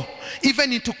go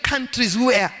even into countries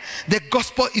where the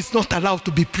gospel is not allowed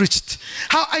to be preached,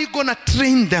 how are you going to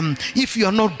train them if you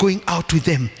are not going out with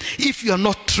them? If you are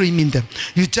not training them,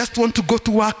 you just want to go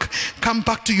to work, come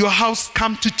back to your house,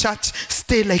 come to church,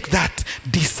 stay like that.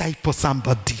 Disciple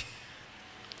somebody.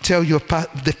 Tell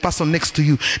the person next to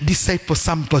you, disciple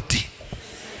somebody.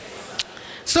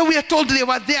 So we are told they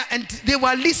were there and they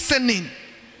were listening.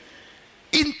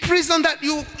 In prison,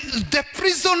 the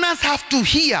prisoners have to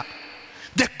hear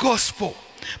the gospel.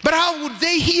 But how would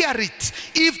they hear it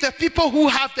if the people who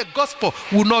have the gospel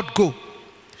will not go?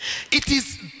 It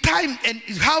is time. And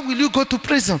how will you go to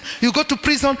prison? You go to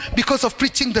prison because of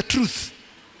preaching the truth.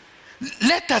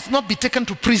 Let us not be taken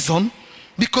to prison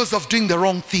because of doing the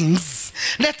wrong things.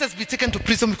 Let us be taken to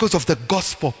prison because of the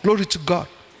gospel. Glory to God.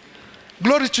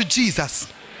 Glory to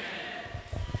Jesus.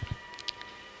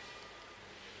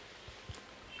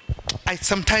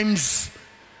 Sometimes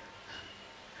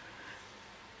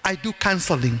I do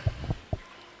counseling,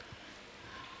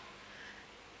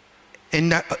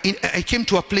 and I came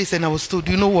to a place and I was told,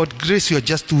 you know what, Grace, you're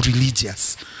just too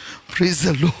religious. Praise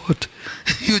the Lord.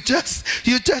 You're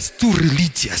just too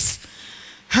religious.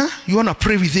 Huh? You want to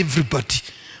pray with everybody.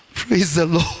 Praise the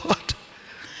Lord.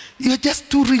 You're just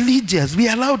too religious. We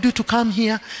allowed you to come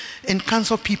here and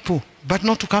counsel people, but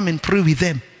not to come and pray with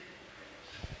them.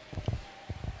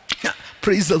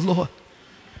 Praise the Lord.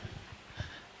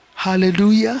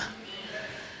 Hallelujah.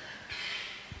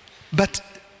 But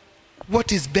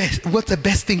what's the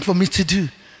best thing for me to do?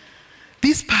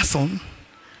 This person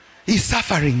is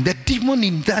suffering. The demon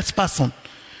in that person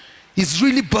is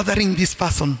really bothering this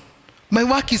person. My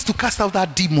work is to cast out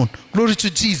that demon. Glory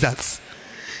to Jesus.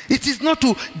 It is not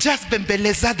to just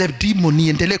bembeleza the demon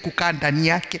iendelee kukaa ndani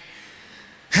yake.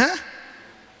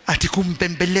 Ati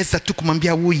kumbembeleza tu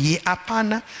kumwambia uye,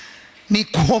 hapana. Ni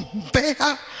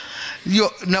kuombea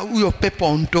na huyo pepo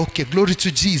ondoke. Glory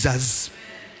to Jesus.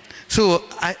 So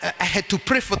I had to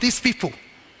pray for these people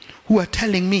who are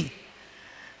telling me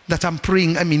that I'm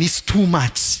praying. I mean, it's too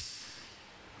much.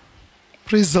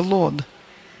 Praise the Lord.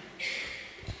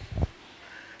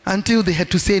 Until they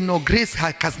had to say, no, Grace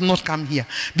has not come here.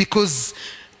 Because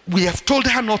we have told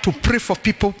her not to pray for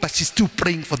people, but she's still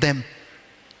praying for them.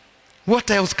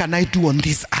 What else can I do on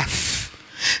this earth?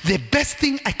 The best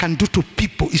thing I can do to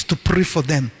people is to pray for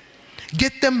them.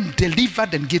 Get them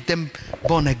delivered and get them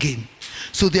born again.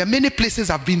 So there are many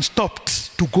places I've been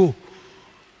stopped to go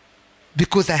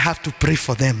because I have to pray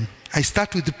for them. I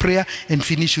start with the prayer and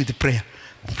finish with the prayer.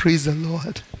 Praise the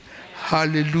Lord.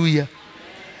 Hallelujah.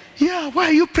 Yeah, why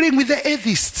are you praying with the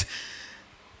atheists?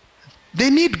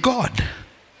 They need God.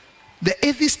 The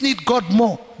atheists need God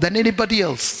more than anybody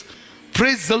else.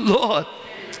 Praise the Lord.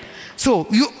 So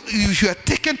you are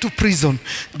taken to prison.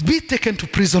 Be taken to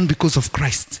prison because of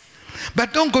Christ.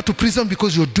 But don't go to prison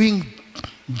because you're doing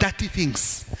dirty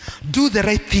things. Do the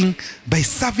right thing by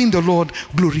serving the Lord,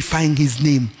 glorifying his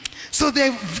name. So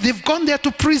they've gone there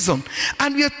to prison.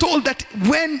 And we are told that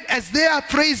as they are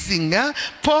praising,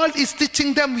 Paul is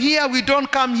teaching them, here we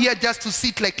don't come here just to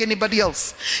sit like anybody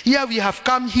else. Here we have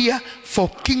come here for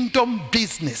kingdom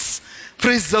business.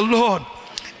 Praise the Lord.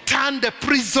 Turn the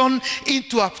prison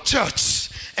into a church.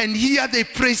 And here they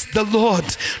praise the Lord.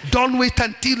 Don't wait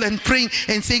until and praying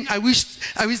and saying, I wish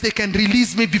they can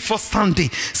release me before Sunday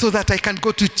so that I can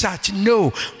go to church.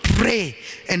 No, pray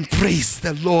and praise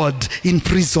the Lord in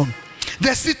prison.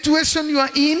 The situation you are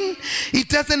in, it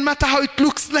doesn't matter how it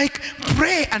looks like,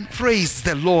 pray and praise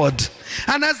the Lord.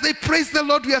 And as they praise the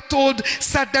Lord, we are told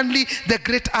suddenly the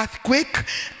great earthquake.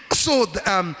 So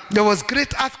there was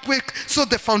great earthquake, so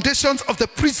the foundations of the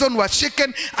prison were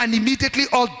shaken, and immediately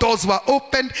all doors were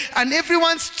opened and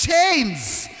everyone's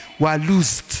chains were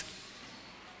loosed.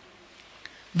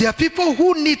 There are people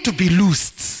who need to be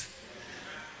loosed.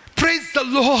 Praise the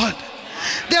Lord.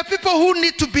 There are people who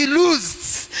need to be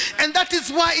loosed, and that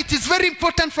is why it is very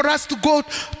important for us to go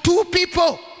to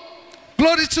people.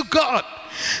 Glory to God.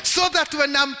 So that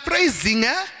when I'm praising,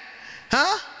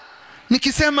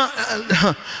 nikisema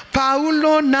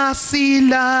Paulo na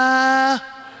Sila,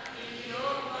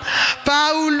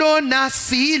 Paulo na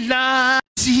Sila,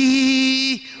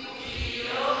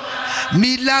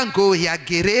 milango ya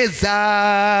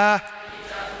gereza.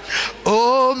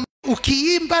 Oh,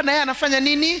 ukiimba naye anafanya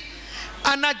nini?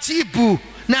 Anajibu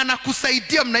na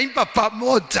anakusaidia, mnaimba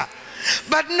pamoja.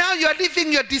 But now you are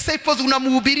leaving your disciples,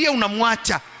 unamhubiria,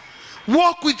 unamwacha.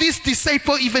 Walk with this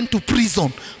disciple even to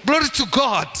prison. Glory to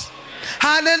God.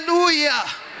 Hallelujah.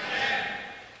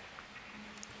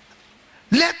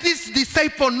 Let this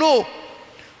disciple know,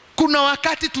 kuna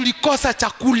wakati tulikosa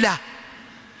chakula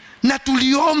na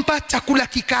tuliomba chakula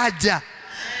kikaja.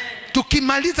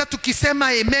 Tukimaliza tukisema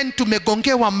amen,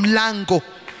 tumegongewa mlango,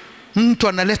 mtu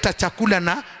analeta chakula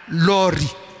na lori.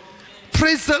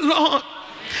 Praise the Lord.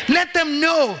 Let them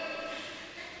know.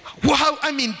 Wow,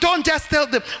 I mean, don't just tell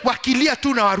them wakilia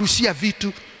tu na warushia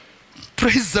vitu.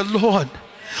 Praise the Lord.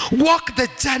 Walk the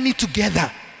journey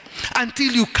together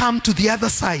until you come to the other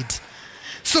side.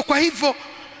 So kwa hivyo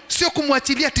sio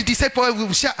kumwachilia ati disciple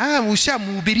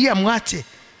ushamhubiria mwache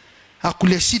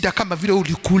akule shida kama vile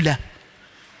ulikula.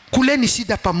 Kuleni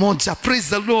shida pamoja. Praise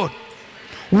the Lord.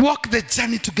 Walk the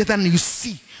journey together and you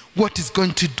see what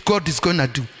God is going to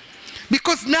do.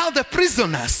 Because now the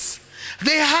prisoners,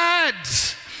 they heard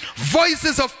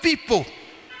voices of people.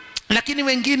 Lakini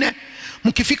wengine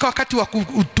mkifika wakati wa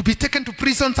to be taken to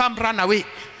prison, some run away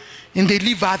and they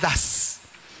leave others.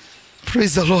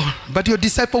 Praise the Lord. But your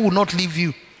disciple will not leave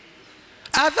you.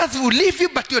 Others will leave you,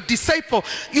 but your disciple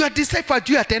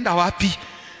ajui ataenda wapi.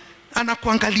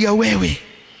 Anakuangalia wewe.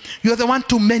 You are the one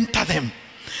to mentor them.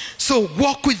 So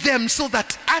walk with them so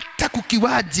that hata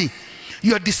kukiwaji,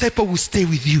 your disciple will stay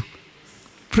with you.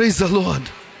 Praise the Lord.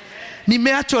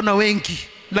 Nimeachwa na wengi,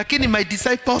 lakini my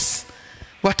disciples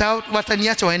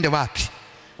wataniacha waende wapi?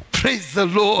 Praise the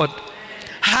Lord.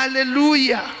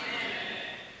 Hallelujah.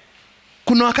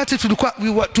 Kuna wakati we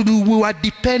were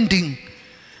depending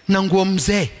na nguo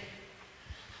mzee.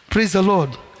 Praise the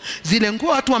Lord. Zile nguo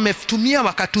watu wametumia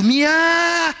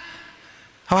wakatumia,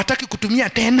 hawataki kutumia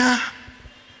tena,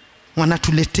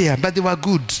 wanatuletea, but they were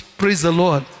good. Praise the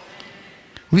Lord.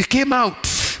 We came out.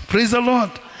 Praise the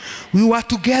Lord. We were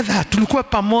together. Tulikuwa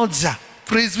pamoja.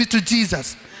 Praise be to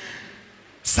Jesus.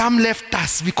 Some left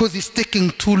us because it's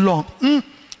taking too long.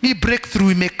 We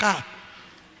breakthrough imekaa.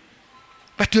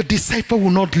 But your disciple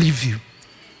will not leave you.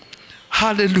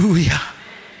 Hallelujah.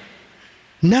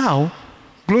 Now,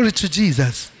 glory to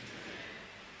Jesus.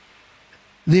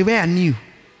 They were new.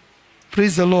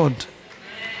 Praise the Lord.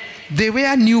 They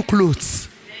wear new clothes.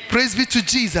 Praise be to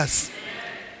Jesus.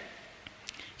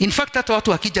 In fact, hata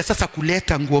watu wakija sasa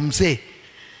kuleta nguo mzee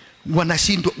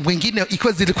wanashindwa, wengine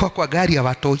ikiwa zilikuwa kwa gari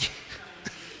hawatoi.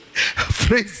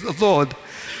 Praise the Lord.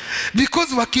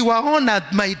 Because wakiwaona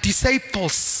my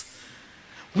disciples,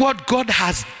 what God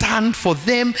has done for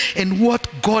them and what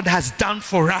God has done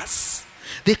for us,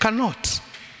 they cannot.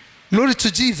 Glory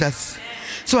to Jesus.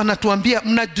 So anatuambia,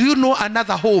 do you know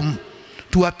another home?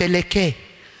 Tuwapeleke.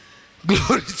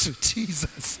 Glory to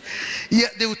Jesus. Yeah,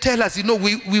 they will tell us,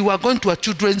 we were going to a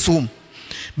children's home,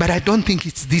 but I don't think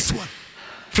it's this one.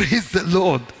 Praise the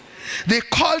Lord. They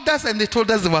called us and they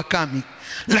told us they were coming.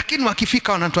 Lakini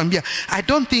wakifika wanatuambia, I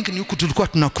don't think ni huku tulikuwa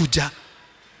tunakuja.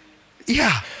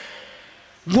 Yeah.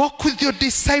 Walk with your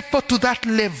disciple to that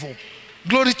level.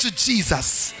 Glory to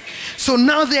Jesus. So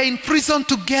now they are in prison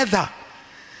together.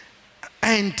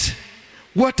 And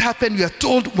what happened? We are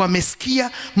told,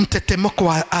 wamesikia mtetemeko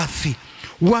wa ardhi.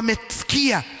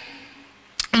 Wamesikia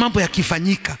mambo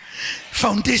yakifanyika.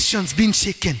 Foundations being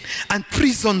shaken and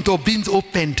prison door being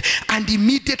opened, and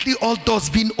immediately all doors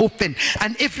being opened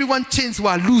and everyone's chains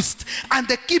were loosed, and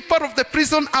the keeper of the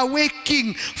prison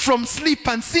awaking from sleep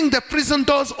and seeing the prison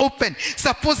doors open,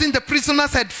 supposing the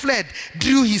prisoners had fled,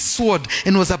 drew his sword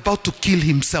and was about to kill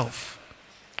himself.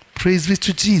 Praise be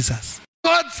to Jesus.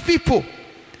 God's people,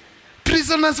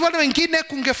 prisoners wale wengine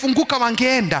kungefunguka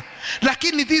wangeenda,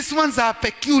 lakini these ones are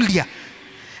peculiar.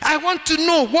 I want to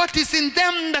know what is in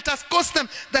them that has caused them,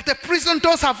 that the prison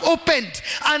doors have opened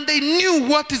and they knew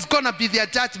what is going to be their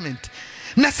judgment.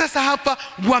 Na sasa hapa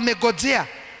wamegojea,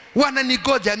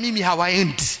 wananigoja mimi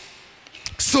hawaendi.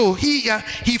 So he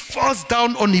falls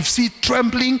down on his feet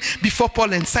trembling before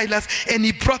Paul and Silas, and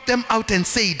he brought them out and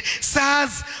said,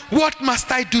 Sirs, what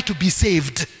must I do to be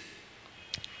saved?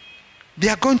 They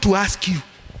are going to ask you,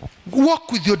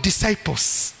 walk with your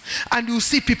disciples, and you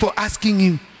see people asking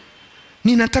you,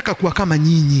 ninataka kuwa kama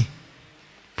nyinyi.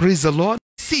 Praise the Lord.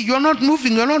 See, you're not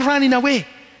moving, you're not running away.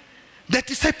 The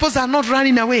disciples are not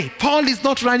running away. Paul is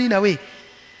not running away.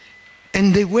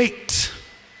 And they wait.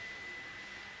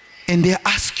 And they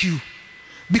ask you,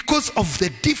 because of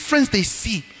the difference they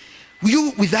see,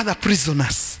 you with other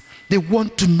prisoners, they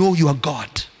want to know your God.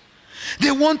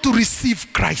 They want to receive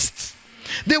Christ.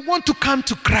 They want to come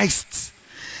to Christ.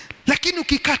 Lakini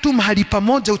ukikaa tu mahali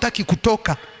pamoja utaki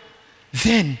kutoka,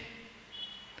 then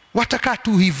watakaa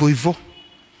tu hivyo hivyo,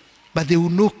 but they will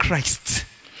know Christ.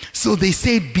 So they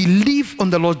say, believe on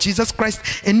the Lord Jesus Christ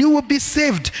and you will be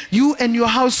saved, you and your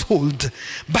household.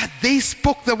 But they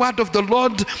spoke the word of the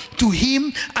Lord to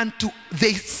him, and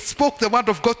they spoke the word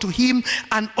of God to him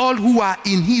and all who are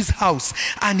in his house.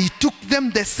 And he took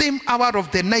them the same hour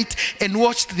of the night and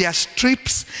washed their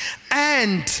strips.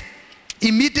 And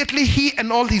immediately he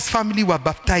and all his family were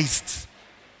baptized.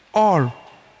 All.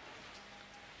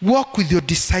 Walk with your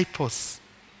disciples,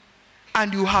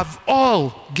 and you have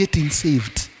all getting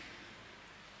saved.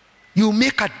 You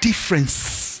make a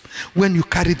difference when you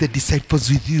carry the disciples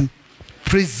with you.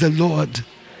 Praise the Lord.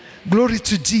 Glory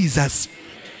to Jesus.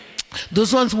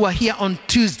 Those ones who are here on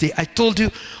Tuesday, I told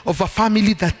you of a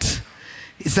family that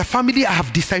is a family I have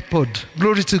discipled.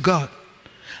 Glory to God.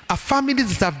 A family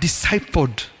that I've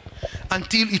discipled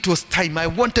until it was time. I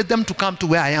wanted them to come to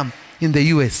where I am in the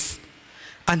US,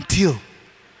 until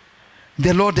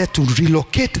the Lord had to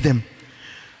relocate them,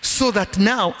 so that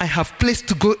now I have place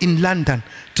to go in London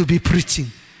to be preaching.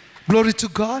 Glory to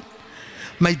God.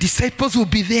 My disciples will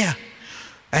be there.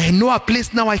 I know a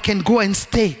place now I can go and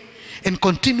stay and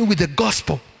continue with the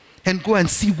gospel and go and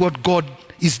see what God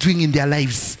is doing in their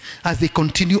lives as they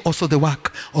continue also the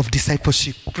work of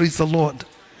discipleship. Praise the Lord.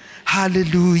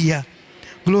 Hallelujah.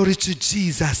 Glory to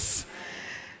Jesus.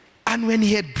 And when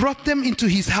he had brought them into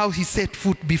his house, he set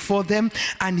food before them,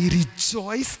 and he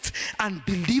rejoiced and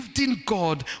believed in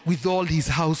God with all his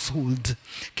household.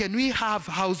 Can we have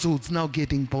households now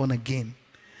getting born again?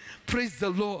 Praise the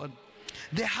Lord.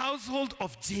 The household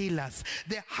of jailers,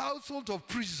 the household of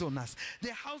prisoners,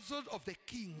 the household of the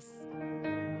kings.